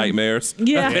goes for there. nightmares.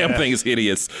 Yeah. That damn thing is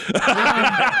hideous.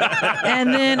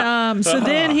 And then, so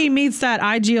then he meets that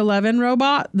IG-11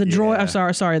 robot, the droid.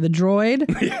 I'm sorry, the droid.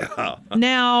 Yeah.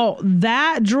 Now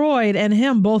that droid and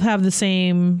him both have the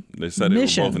same They said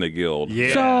mission. they were both in a guild.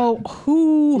 Yeah. So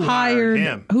who hired hired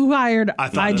him? Who hired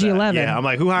IG-11? Yeah, I'm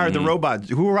like, who hired the robot?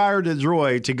 Who hired the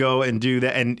droid to go and do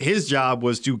that? And his job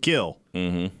was to kill.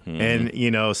 And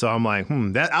so I'm like,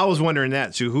 that I was wondering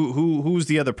that too. Who's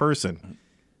the other person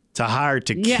to hire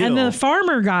to kill? Yeah, and the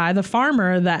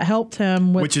farmer that helped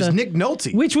him with which is Nick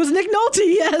Nolte. Which was Nick Nolte,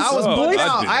 yes. I was voiced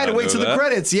out. I had to wait till the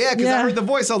credits. Yeah, because I heard the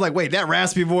voice. I was like, wait, that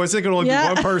raspy voice, it can only be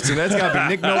one person. That's got to be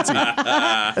Nick Nolte.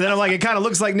 And then I'm like, it kind of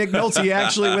looks like Nick Nolte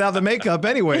actually without the makeup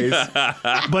anyways.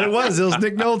 But it was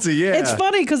Nick Nolte, yeah. It's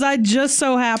funny because I just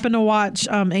so happened to watch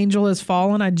Angel Has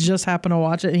Fallen. I just happened to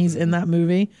watch it, and he's in that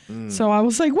movie. So I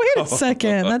was like, wait a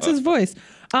second, that's his voice.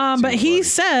 But he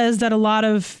says that a lot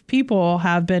of people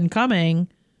have been coming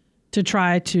to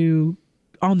try to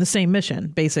on the same mission,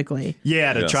 basically.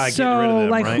 Yeah, to try to so, get rid of them,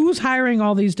 like, right? who's hiring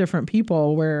all these different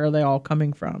people? Where are they all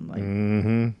coming from? Like,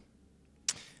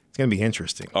 It's gonna be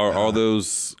interesting. Are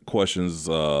those questions?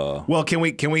 Well, can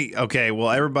we? Okay. Well,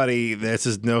 everybody, this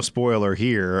is no spoiler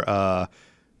here.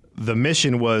 The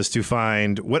mission was to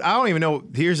find what I don't even know.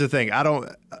 Here's the thing: I don't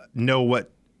know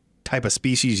what type of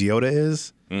species Yoda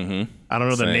is. Mm-hmm. I don't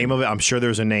know the name of it. I'm sure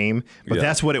there's a name, but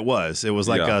that's what it was. It was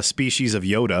like a species of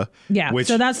Yoda. yeah.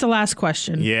 So that's the last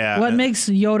question. Yeah. What makes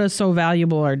Yoda so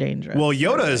valuable or dangerous? Well,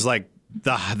 Yoda is like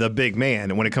the big man,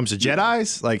 and when it comes to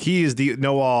Jedis, like he is the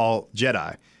know-all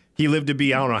Jedi. He lived to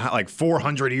be, I don't know, like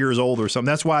 400 years old or something.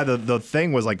 That's why the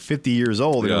thing was like 50 years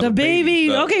old. Yeah. the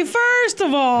baby. Okay, first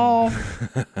of all,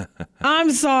 I'm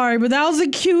sorry, but that was the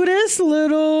cutest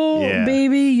little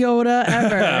baby Yoda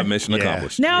ever. Mission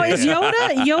accomplished. Now, is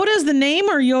Yoda's the name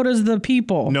or Yoda's the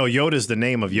people? No, Yoda's the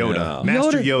name of Yoda. Yeah.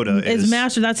 Master Yoda is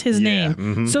Master. That's his name.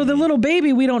 Mm-hmm. So the little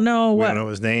baby, we don't know We what. don't know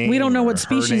his name. We don't know or what her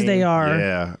species they name. are.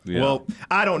 Yeah. Yeah. Well,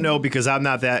 I don't know because I'm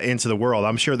not that into the world.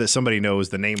 I'm sure that somebody knows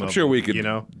the name of. I'm sure we could. You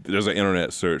know, there's an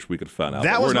internet search we could find out.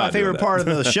 that but was we're my not doing favorite that. part of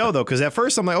the show though, because at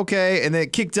first I'm like, okay, and then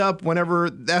it kicked up whenever.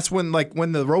 That's when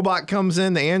when the robot comes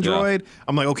in, the android.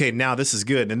 I'm like, okay, now this is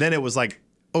good. And then it was like,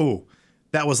 oh.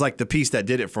 That was like the piece that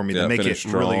did it for me to make it finished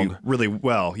really, strong. really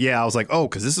well. Yeah, I was like, oh,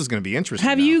 because this is going to be interesting.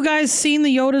 Have now. you guys seen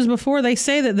the Yodas before? They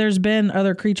say that there's been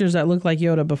other creatures that look like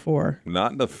Yoda before.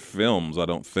 Not in the films, I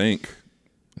don't think.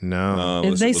 No.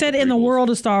 If they said in the world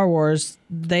of Star Wars,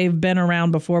 they've been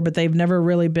around before, but they've never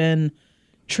really been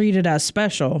treated as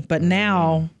special. But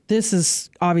now this is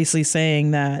obviously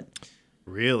saying that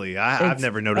Really? I've it's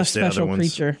never a noticed the other special ones.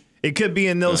 creature. It could be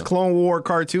in those Clone War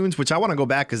cartoons, which I want to go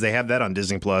back because they have that on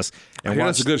Disney Plus. I hear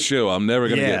that's a good show. I'm never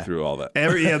going to get through all that.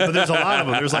 But there's a lot of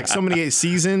them. There's like so many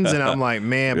seasons, and I'm like,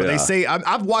 man. But Yeah. they say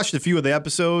I've watched a few of the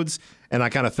episodes, and I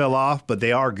kind of fell off, but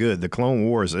they are good. The Clone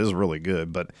Wars is really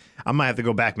good, but I might have to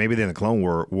go back. Maybe in the Clone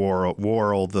War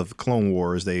world of Clone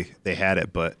Wars, they had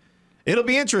it, but it'll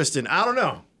be interesting. I don't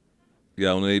know.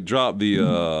 Yeah, when they dropped the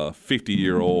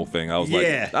 50-year-old thing, I was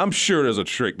like, I'm sure there's a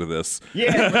trick to this.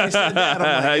 Yeah, when they said that,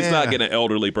 I'm like, He's not getting an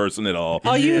elderly person at all.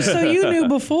 Oh, so you knew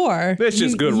before. It's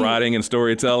just good writing and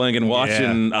storytelling and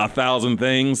watching 1,000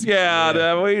 things.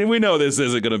 We know this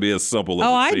isn't going to be as simple as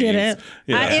Oh, it I seems. didn't.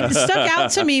 Yeah. It stuck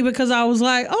out to me because I was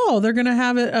like, oh, they're going to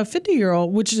have a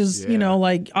 50-year-old, which is,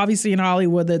 like obviously in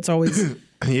Hollywood, that's always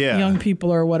young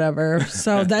people or whatever.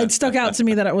 So that stuck out to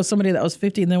me that it was somebody that was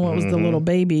 50 and then what was the little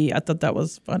baby. I thought that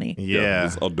was funny. Yeah.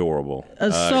 It's adorable.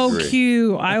 It's I so agree.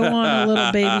 cute. I want a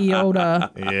little baby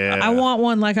Yoda. Yeah. I want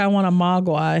one like I want a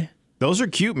Mogwai. Those are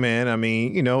cute, man. I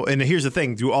mean, and here's the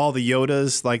thing: do all the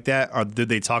Yodas like that, or did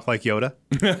they talk like Yoda?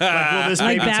 Like, will this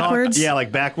Like baby backwards? Talk? Yeah,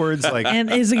 like backwards. Like,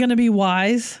 And is it going to be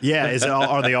wise? yeah,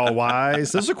 are they all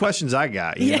wise? Those are questions I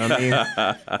got. You know what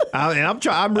I mean?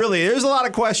 I'm really. There's a lot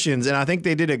of questions, and I think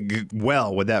they did it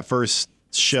well with that first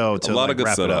show. To A lot of good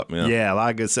wrap it up. setup, yeah. A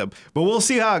lot of good setup. But we'll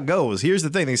see how it goes. Here's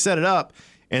the thing: they set it up,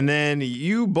 and then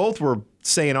you both were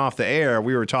saying off the air.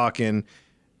 We were talking.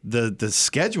 The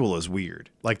schedule is weird.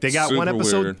 Like they got one Super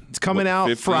episode weird. coming out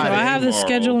 15 Friday. So I have the Tomorrow.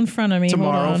 schedule in front of me. Hold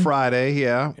Tomorrow, on. Friday,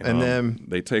 yeah. And then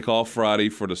They take off Friday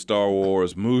for the Star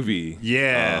Wars movie.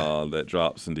 Yeah. That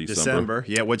drops in December.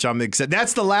 Yeah, which I'm excited.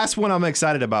 That's the last one I'm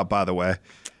excited about, by the way.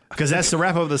 Because that's the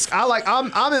wrap up of the.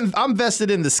 I'm vested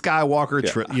in the Skywalker,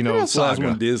 That's the last saga.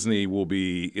 one Disney will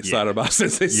be excited about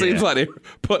since it seems like they're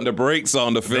putting the brakes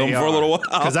on the film for a little while.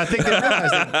 Because I think they realize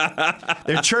that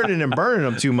they're churning and burning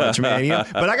them too much, man.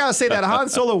 But I gotta say that Han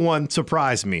Solo one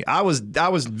surprised me. I was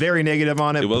very negative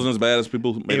on it. It wasn't as bad as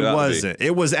people made it out wasn't. to be.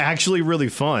 It was actually really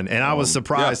fun, and I was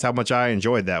surprised how much I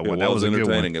enjoyed that one. It That was was a good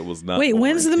entertaining. one. It was not. Wait, boring.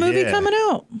 when's the movie Yeah. coming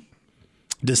out?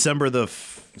 December the.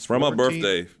 It's from my 14th?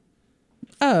 birthday,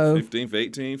 Oh, 15th,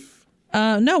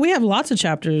 18th. no, we have lots of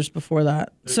chapters before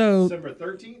that. So, December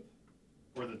 13th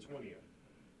or the 20th.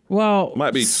 well,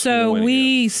 Might be so 20th.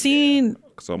 we seen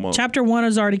So I'm on. chapter 1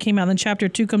 has already came out. Then chapter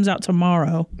 2 comes out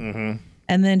tomorrow. Mm-hmm.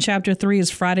 And then chapter 3 is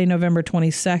Friday, November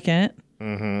 22nd.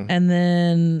 Mm-hmm. And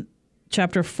then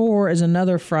chapter 4 is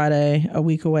another Friday, a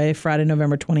week away, Friday,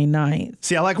 November 29th.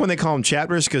 See, I like when they call them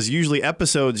chapters because usually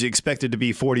episodes you expect it to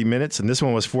be 40 minutes, and this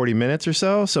one was 40 minutes or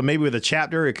so. So maybe with a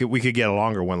chapter, we could get a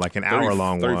longer one, like an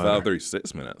hour-long 35, one.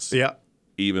 36 minutes. Yeah.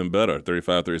 Even better,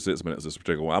 35, 36 minutes this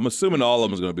particular one. I'm assuming all of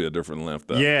them is going to be a different length.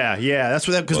 Though. Yeah, that's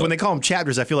what because when they call them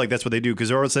chapters, I feel like that's what they do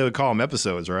because or else they would call them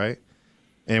episodes, right?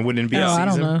 And wouldn't it be a season? I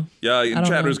don't know. Yeah, don't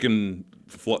chapters can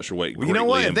fluctuate. Well, you know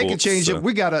what? greatly If in they could books, change so.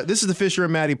 it, this is the Fisher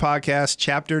and Maddie podcast,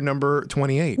 chapter number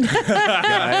 28.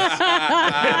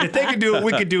 If they can do it,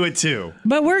 we could do it too.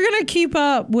 But we're gonna keep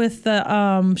up with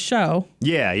the show.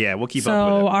 Yeah, we'll keep up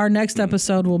So with it. our next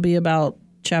episode will be about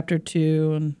chapter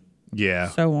 2 and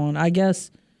so on. I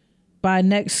guess by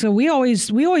next. So we always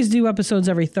do episodes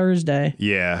every Thursday.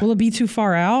 Yeah. Will it be too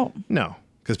far out? No.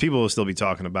 Because people will still be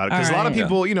talking about it. Because All a lot of right.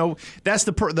 people, that's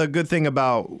the good thing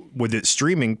about with it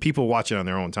streaming. People watch it on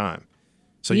their own time.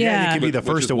 So you can be the Which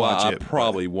first is to watch why it. I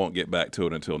probably won't get back to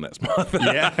it until next month.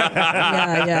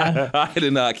 Yeah. I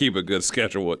did not keep a good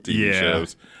schedule with TV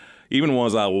shows. Even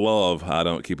ones I love, I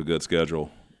don't keep a good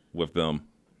schedule with them.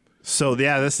 So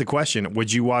that's the question.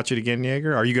 Would you watch it again,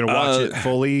 Yeager? Are you going to watch it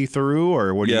fully through,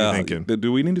 or what are you thinking?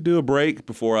 Do we need to do a break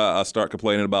before I start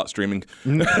complaining about streaming?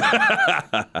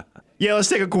 Yeah, let's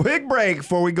take a quick break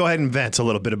before we go ahead and vent a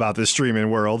little bit about this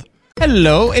streaming world.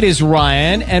 Hello, it is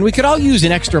Ryan, and we could all use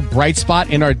an extra bright spot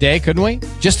in our day, couldn't we?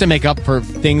 Just to make up for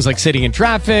things like sitting in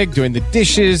traffic, doing the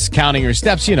dishes, counting your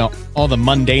steps, all the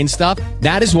mundane stuff.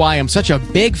 That is why I'm such a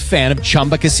big fan of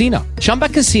Chumba Casino. Chumba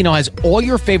Casino has all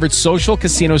your favorite social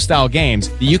casino-style games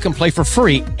that you can play for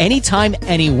free anytime,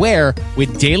 anywhere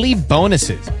with daily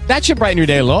bonuses. That should brighten your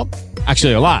day a little.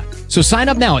 Actually, a lot. So sign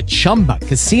up now at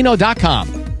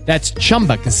ChumbaCasino.com. That's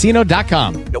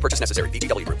ChumbaCasino.com. No purchase necessary.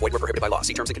 VGW Group. Void where prohibited by law.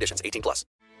 See terms and conditions. 18+.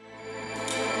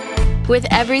 With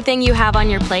everything you have on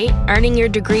your plate, earning your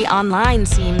degree online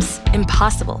seems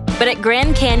impossible. But at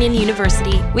Grand Canyon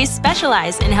University, we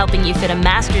specialize in helping you fit a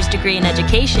master's degree in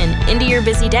education into your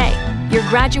busy day. Your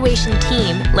graduation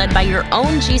team, led by your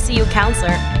own GCU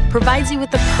counselor, provides you with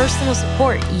the personal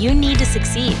support you need to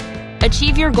succeed.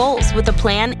 Achieve your goals with a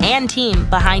plan and team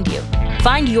behind you.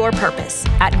 Find your purpose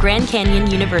at Grand Canyon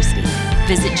University.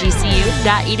 Visit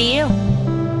gcu.edu.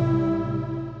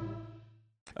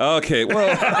 Okay,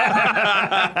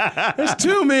 well, there's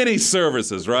too many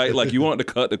services, right? Like you want to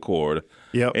cut the cord.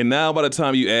 Yep. And now by the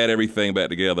time you add everything back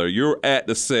together, you're at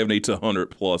the 70 to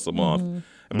 100 plus a month.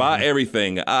 And by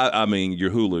everything, I mean your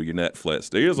Hulu, your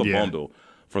Netflix. There's a bundle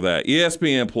for that.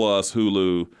 ESPN Plus,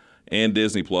 Hulu, and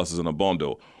Disney Plus is in a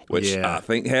bundle, which I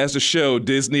think has to show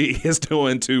Disney is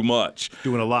doing too much.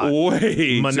 Doing a lot.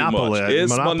 Way too much.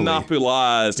 It's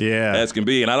monopolized as can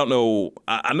be. And I don't know,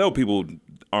 I know people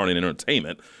aren't in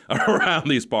entertainment around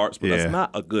these parts, but that's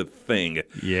not a good thing.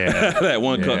 Yeah. That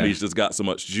one company's just got so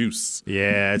much juice.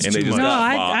 Yeah, it's and too they just much. No,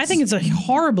 got Fox. I think it's a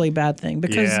horribly bad thing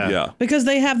because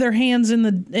they have their hands in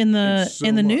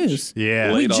the news.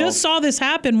 Yeah. We just saw this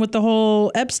happen with the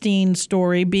whole Epstein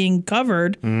story being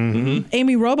covered.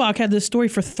 Amy Robach had this story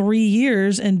for 3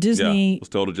 years, and Disney was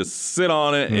told to just sit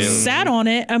on it and sat on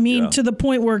it. I mean, to the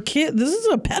point where this is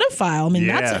a pedophile. I mean,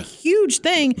 that's a huge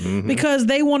thing because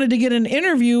they wanted to get an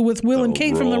interview with Will and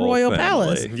Kate from the Royal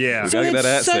Palace. Yeah. So gotta get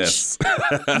that access.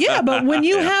 Yeah, but when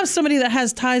you have somebody that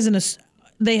has ties in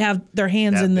they have their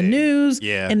hands in the news,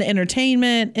 in the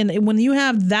entertainment, and when you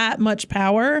have that much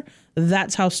power,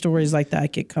 that's how stories like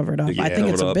that get covered up. I think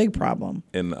it's a big problem.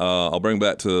 And I'll bring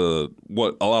back to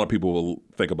what a lot of people will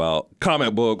think about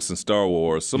comic books and Star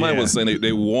Wars. Somebody was saying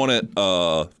they wanted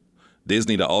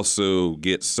Disney to also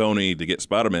get Sony to get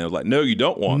Spider-Man. I was like, no, you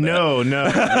don't want that. No.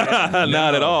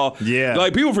 Not at all. Yeah.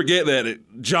 Like, people forget that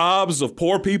jobs of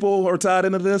poor people are tied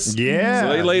into this. Yeah. So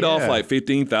they laid off like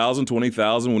 15,000,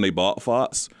 20,000 when they bought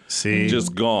Fox. See?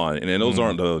 Just gone. And then those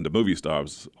aren't the movie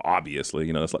stars, obviously.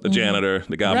 It's like the janitor,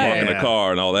 the guy parking the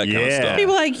car, and all that kind of stuff.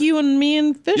 People like you and me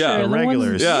and Fisher. Yeah, the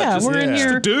regulars. Ones, we're in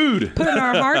here dude. putting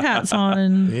our hard hats on.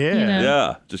 And,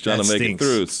 just trying That to make stinks. it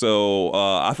through. So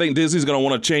I think Disney's going to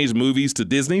want to change movies to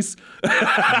Disney's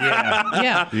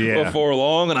before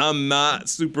long, and I'm not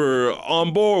super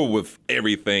on board with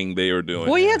everything they are doing.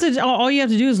 Well, all you have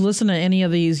to do is listen to any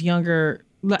of these younger.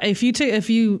 If you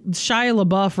Shia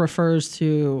LaBeouf refers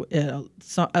to it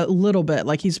a little bit,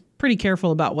 like he's pretty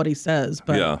careful about what he says,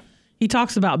 but he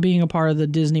talks about being a part of the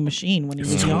Disney machine when he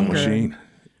was younger.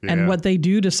 And what they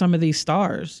do to some of these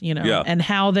stars, and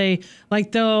how they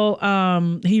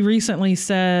he recently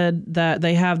said that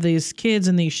they have these kids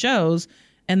in these shows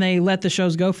and they let the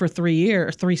shows go for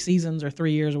 3 seasons or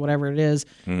 3 years or whatever it is.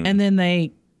 And then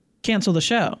they cancel the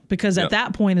show because at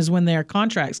that point is when their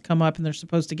contracts come up and they're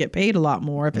supposed to get paid a lot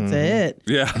more if it's a hit.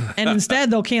 Yeah. And instead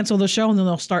they'll cancel the show and then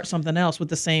they'll start something else with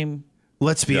the same.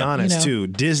 Let's be honest, too.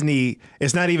 Disney,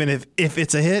 it's not even if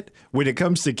it's a hit. When it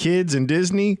comes to kids and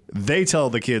Disney, they tell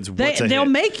the kids what's a they'll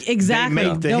hit. make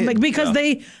exactly. They'll make because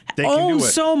they own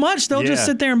so much. They'll just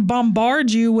sit there and bombard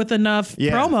you with enough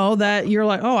promo that you're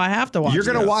like, oh, I have to watch. You're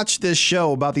gonna watch this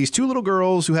show about these two little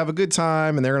girls who have a good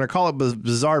time, and they're gonna call it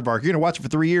Bizarre Bark. You're gonna watch it for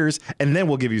 3 years, and then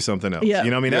we'll give you something else. Yeah. You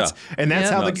know what I mean? That's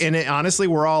how. And honestly,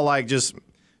 we're all like just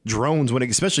drones when,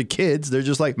 especially kids. They're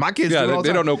just like, my kids. Yeah, do it all the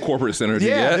they time. don't know corporate synergy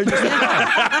Yeah, yet. they're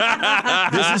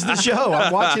just this is the show.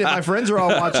 I'm watching it. My friends are all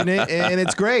watching it, and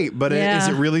it's great. But is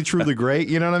it really truly great?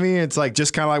 You know what I mean? It's like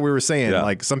just kind of like we were saying. Yeah.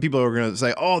 Like some people are going to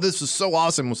say, "Oh, this was so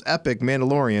awesome, it was epic,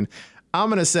 Mandalorian." I'm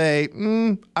going to say,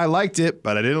 I liked it,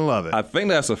 but I didn't love it. I think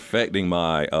that's affecting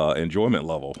my enjoyment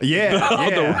level. Yeah,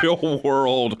 of the real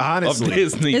world Honestly. of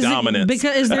Disney dominance.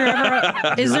 Because is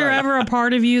there ever a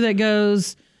part of you that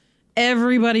goes,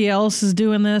 everybody else is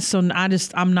doing this, so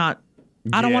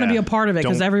I don't want to be a part of it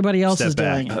because everybody else is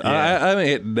doing it. I haven't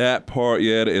hit that part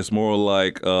yet. It's more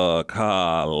like,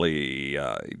 golly,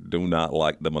 I do not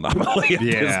like the monopoly of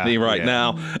Disney right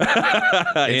now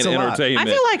in entertainment. I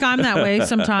feel like I'm that way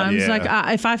sometimes. Like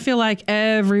if I feel like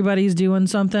everybody's doing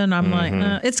something, I'm like,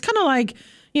 it's kind of like,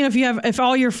 if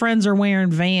all your friends are wearing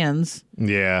Vans,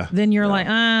 then you're like,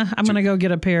 I'm gonna go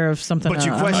get a pair of something. But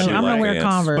you question I'm gonna wear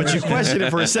Converse. But you question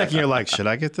it for a second. You're like, should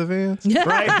I get the Vans?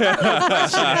 Right?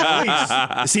 At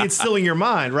least. See, it's still in your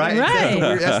mind, right? Right.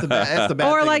 That's the bad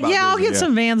Or thing like, about I'll Disney, get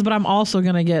some Vans, but I'm also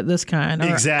gonna get this kind. Or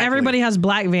exactly. Everybody has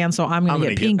black Vans, so I'm gonna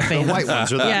get pink Vans. The white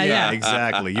ones. Or the, yeah,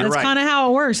 exactly. You're That's right. kind of how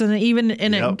it works, and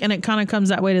it kind of comes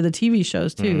that way to the TV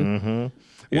shows too.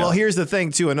 Mm-hmm. Well, here's the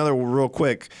thing too. Another real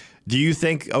quick. Do you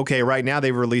think, okay, right now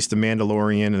they've released The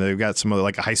Mandalorian and they've got some other,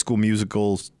 like a High School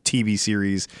Musical TV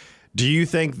series. Do you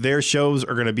think their shows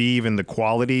are going to be even the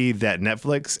quality that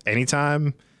Netflix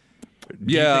anytime?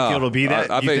 Do you think it'll be that?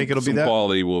 I think it'll be some that?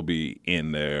 quality will be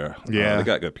in there. Yeah. They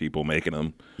got good people making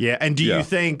them. Yeah, and do you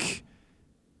think,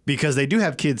 because they do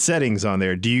have kid settings on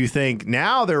there, do you think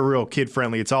now they're real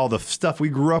kid-friendly? It's all the stuff we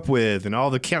grew up with and all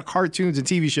the cartoons and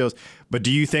TV shows, but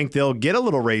do you think they'll get a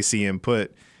little racy and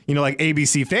put... like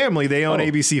ABC Family, they own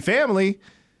ABC Family.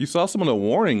 You saw some of the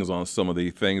warnings on some of the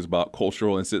things about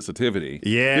cultural insensitivity.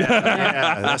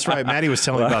 Yeah, that's right. Maddie was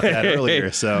telling me about that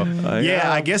earlier. So,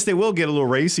 I guess they will get a little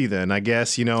racy then, I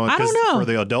guess, I don't know. for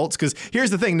the adults. Because here's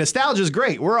the thing, nostalgia is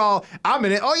great. I'm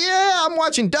in it. Oh, yeah, I'm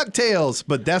watching DuckTales.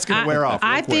 But that's going to wear off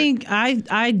real quick.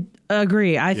 I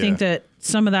agree. I think that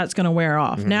some of that's going to wear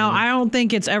off. Now, I don't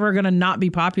think it's ever going to not be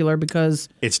popular because...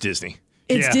 It's Disney.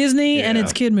 It's Disney and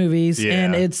it's kid movies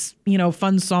and it's,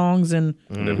 fun songs and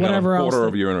whatever else. Quarter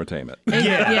of your entertainment.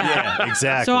 Yeah,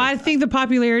 exactly. So I think the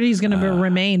popularity is going to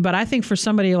remain, but I think for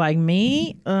somebody like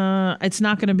me, it's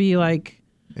not going to be like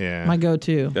my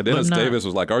go-to. Yeah, Dennis Davis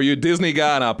was like, "Are you a Disney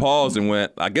guy?" And I paused and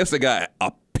went, "I guess they got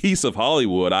a piece of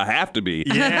Hollywood. I have to be."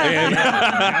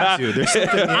 Yeah, There's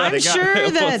something, I'm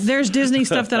sure that there's Disney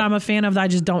stuff that I'm a fan of that I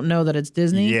just don't know that it's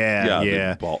Disney. Yeah.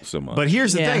 They bought so much. But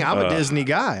here's the thing. I'm a Disney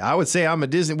guy. I would say I'm a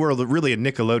Disney. We're really a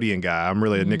Nickelodeon guy. I'm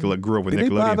really a grew up with Did Nickelodeon. They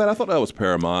buy that? I thought that was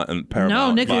Paramount. And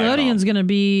Paramount. No, Nickelodeon's going to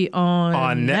be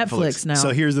on Netflix now. So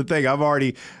here's the thing. I've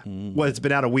already, it's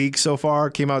been out a week so far.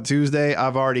 Came out Tuesday.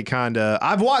 I've already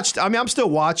I've watched. I mean, I'm still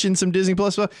watching some Disney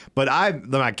Plus stuff, but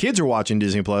my kids are watching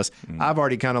Disney Plus. I've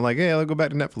already kind of like, hey, let's go back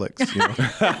to Netflix.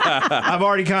 I've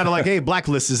already kind of like, hey,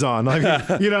 Blacklist is on. Like,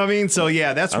 you know what I mean? So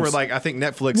yeah, that's where I think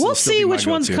Netflix. We'll will still see be my which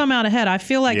ones go-to. come out ahead. I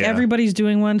feel like everybody's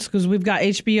doing ones because we've got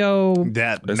HBO.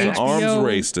 It's an arms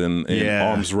race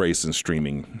arms race in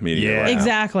streaming media. Yeah. Right now.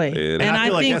 Exactly. And I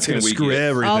feel like that's going to screw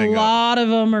everything a lot of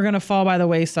them are going to fall by the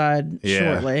wayside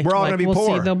shortly. We're all going to be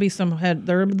poor. See, there'll be some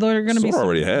they're going to be. Sort of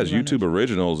already has. YouTube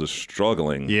Originals is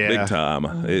struggling big time.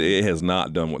 It has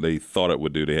not done what they thought it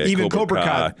would do. They had even Cobra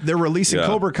Kai. They're releasing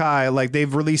Cobra Kai. Like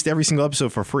they've released every single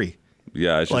episode for free.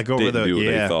 Yeah, it's just like over didn't do what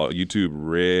they thought. YouTube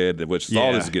Red, which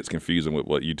all this gets confusing with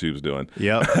what YouTube's doing.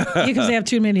 Yep. Because they have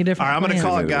too many different. All right, I'm going to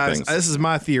call it, guys. Things. This is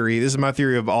my theory. This is my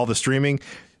theory of all the streaming.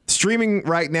 Streaming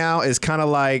right now is kind of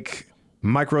like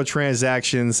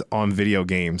microtransactions on video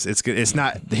games. It's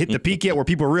not hit the peak yet where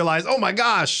people realize, oh my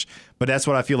gosh, but that's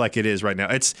what I feel like it is right now.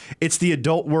 It's the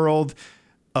adult world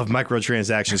of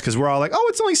microtransactions because we're all like, oh,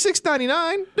 it's only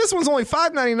 $6.99. This one's only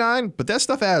 $5.99, but that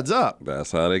stuff adds up. That's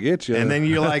how they get you. And then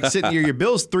you're like sitting here, your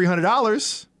bill's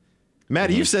 $300.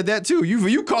 Maddie, you said that too.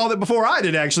 You called it before I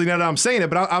did, actually, now that I'm saying it.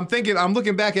 But I'm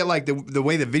looking back at like the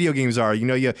way that video games are.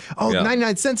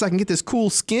 99 cents, I can get this cool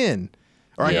skin.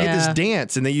 Or I can get this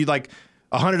dance. And then you like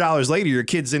 $100 later, your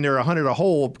kid's in there $100 a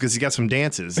hole because he got some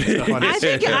dances and stuff on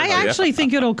it. I actually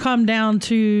think it'll come down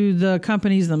to the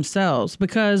companies themselves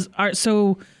because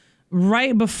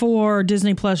right before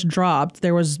Disney Plus dropped,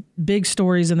 there was big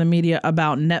stories in the media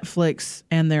about Netflix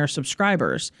and their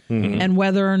subscribers and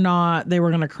whether or not they were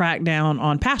going to crack down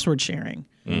on password sharing.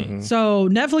 So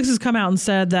Netflix has come out and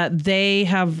said that they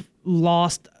have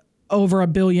lost over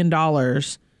 $1 billion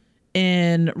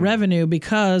in revenue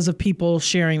because of people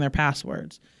sharing their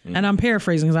passwords. And I'm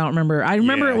paraphrasing because I don't remember. I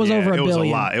remember it was over $1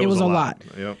 billion. It was a lot.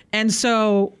 Yep. And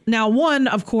so now, one,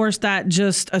 of course, that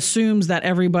just assumes that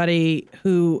everybody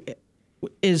who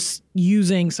is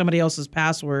using somebody else's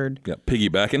password. Yeah,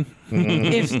 piggybacking.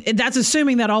 If that's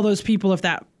assuming that all those people, if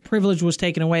that privilege was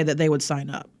taken away, that they would sign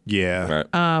up. Yeah.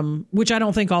 Right. Which I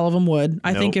don't think all of them would.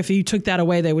 I think if you took that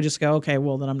away, they would just go, okay,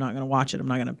 well, then I'm not going to watch it. I'm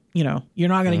not going to, you're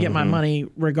not going to get my money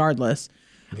regardless.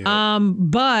 Yeah.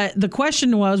 But the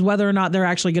question was whether or not they're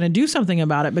actually going to do something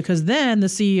about it, because then the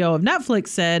CEO of Netflix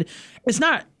said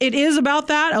it is about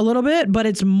that a little bit, but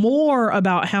it's more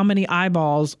about how many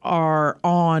eyeballs are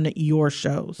on your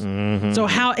shows. Mm-hmm. So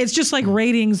it's just like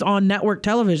ratings on network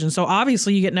television. So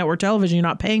obviously you get network television, you're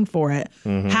not paying for it.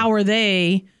 Mm-hmm. How are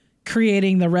they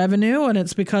creating the revenue? And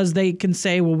it's because they can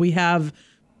say, well, we have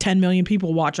 10 million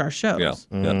people watch our shows. Yeah.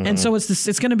 Mm-hmm. And so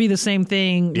it's going to be the same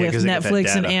thing with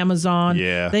Netflix and Amazon.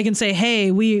 Yeah. They can say,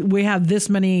 hey, we have this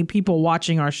many people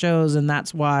watching our shows, and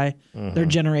that's why they're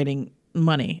generating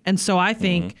money. And so I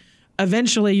think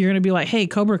eventually you're going to be like, hey,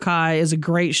 Cobra Kai is a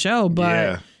great show,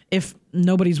 but if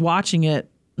nobody's watching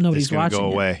it, nobody's watching it. It's going to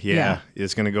go away. Yeah.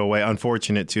 It's going to go away.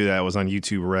 Unfortunate, too, that was on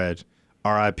YouTube Red.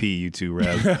 R.I.P. YouTube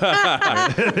Red.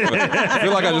 I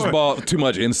feel like I just bought too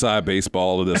much inside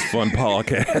baseball to this fun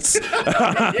podcast.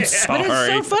 I'm sorry. But it's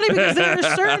so funny because there are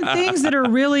certain things that are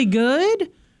really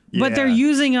good, but they're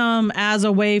using them as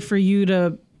a way for you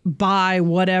to buy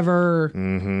whatever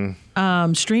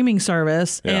streaming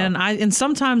service. Yeah. And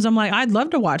sometimes I'm like, I'd love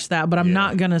to watch that, but I'm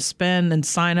not going to spend and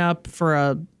sign up for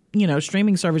a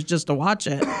streaming service just to watch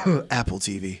it. Apple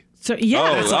TV. So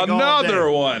like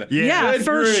another one. Yeah,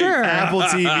 for sure. Apple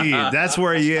TV. That's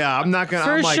where. I'm not gonna.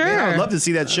 I'm like, man, I'd love to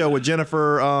see that show with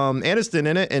Jennifer Aniston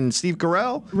in it and Steve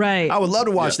Carell. Right. I would love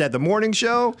to watch that, the morning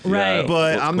show. Right.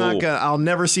 But I'm not gonna. I'll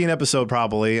never see an episode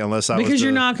probably unless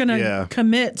you're not gonna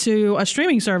commit to a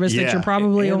streaming service that you're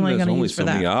probably only gonna use for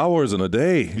that. There's only so many hours in a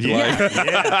day.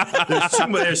 There's so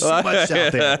much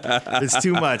out there. It's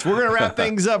too much. We're gonna wrap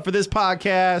things up for this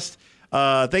podcast.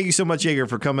 Thank you so much, Jaeger,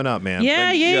 for coming up, man.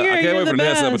 Yeah, Jaeger, I can't wait for the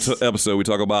best. next episode. We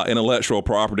talk about intellectual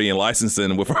property and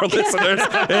licensing with our listeners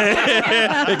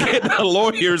and getting the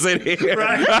lawyers in here.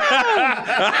 Right.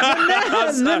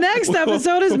 The next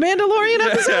episode is Mandalorian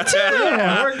episode 2.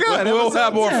 Yeah, we're good. We'll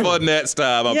have more fun next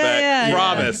time, I bet. Yeah.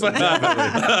 Promise.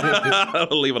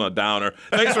 Leaving a downer.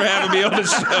 Thanks for having me on the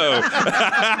show.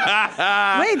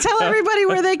 Wait, tell everybody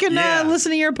where they can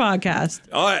listen to your podcast.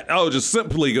 All right. Just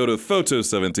simply go to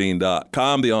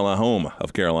photo17.com, the online home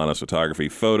of Carolina's photography.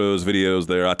 Photos, videos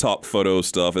there. I talk photo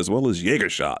stuff as well as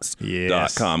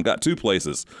JaegerShots.com. Got 2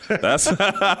 places. That's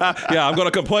I'm going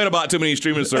to complain about too many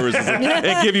streaming services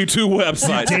and give you 2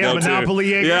 websites. Damn Monopoly,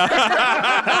 Jaeger. Yeah.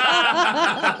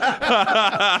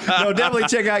 No, definitely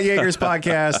check out Jaeger's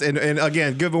podcast. And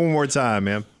again, give it one more time,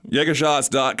 man.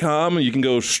 JaegerShots.com. You can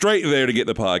go straight there to get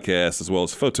the podcast, as well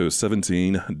as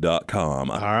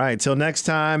photo17.com. All right. Till next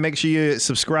time, make sure you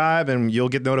subscribe and you'll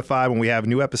get notified when we have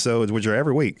new episodes, which are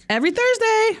every week. Every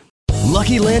Thursday.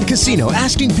 Lucky Land Casino,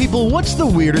 asking people, what's the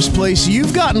weirdest place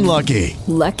you've gotten lucky?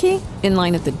 Lucky? In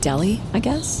line at the deli, I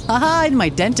guess? Aha, in my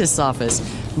dentist's office.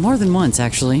 More than once,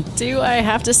 actually. Do I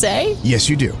have to say? Yes,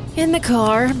 you do. In the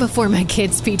car before my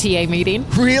kids' PTA meeting.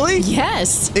 Really?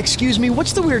 Yes. Excuse me,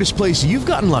 what's the weirdest place you've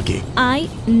gotten lucky? I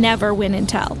never win and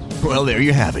tell. Well, there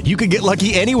you have it. You can get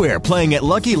lucky anywhere, playing at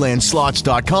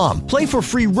LuckyLandSlots.com. Play for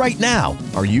free right now.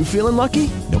 Are you feeling lucky?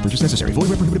 No purchase necessary. Void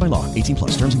where prohibited by law.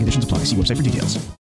 18+. Terms and conditions apply. See website for details.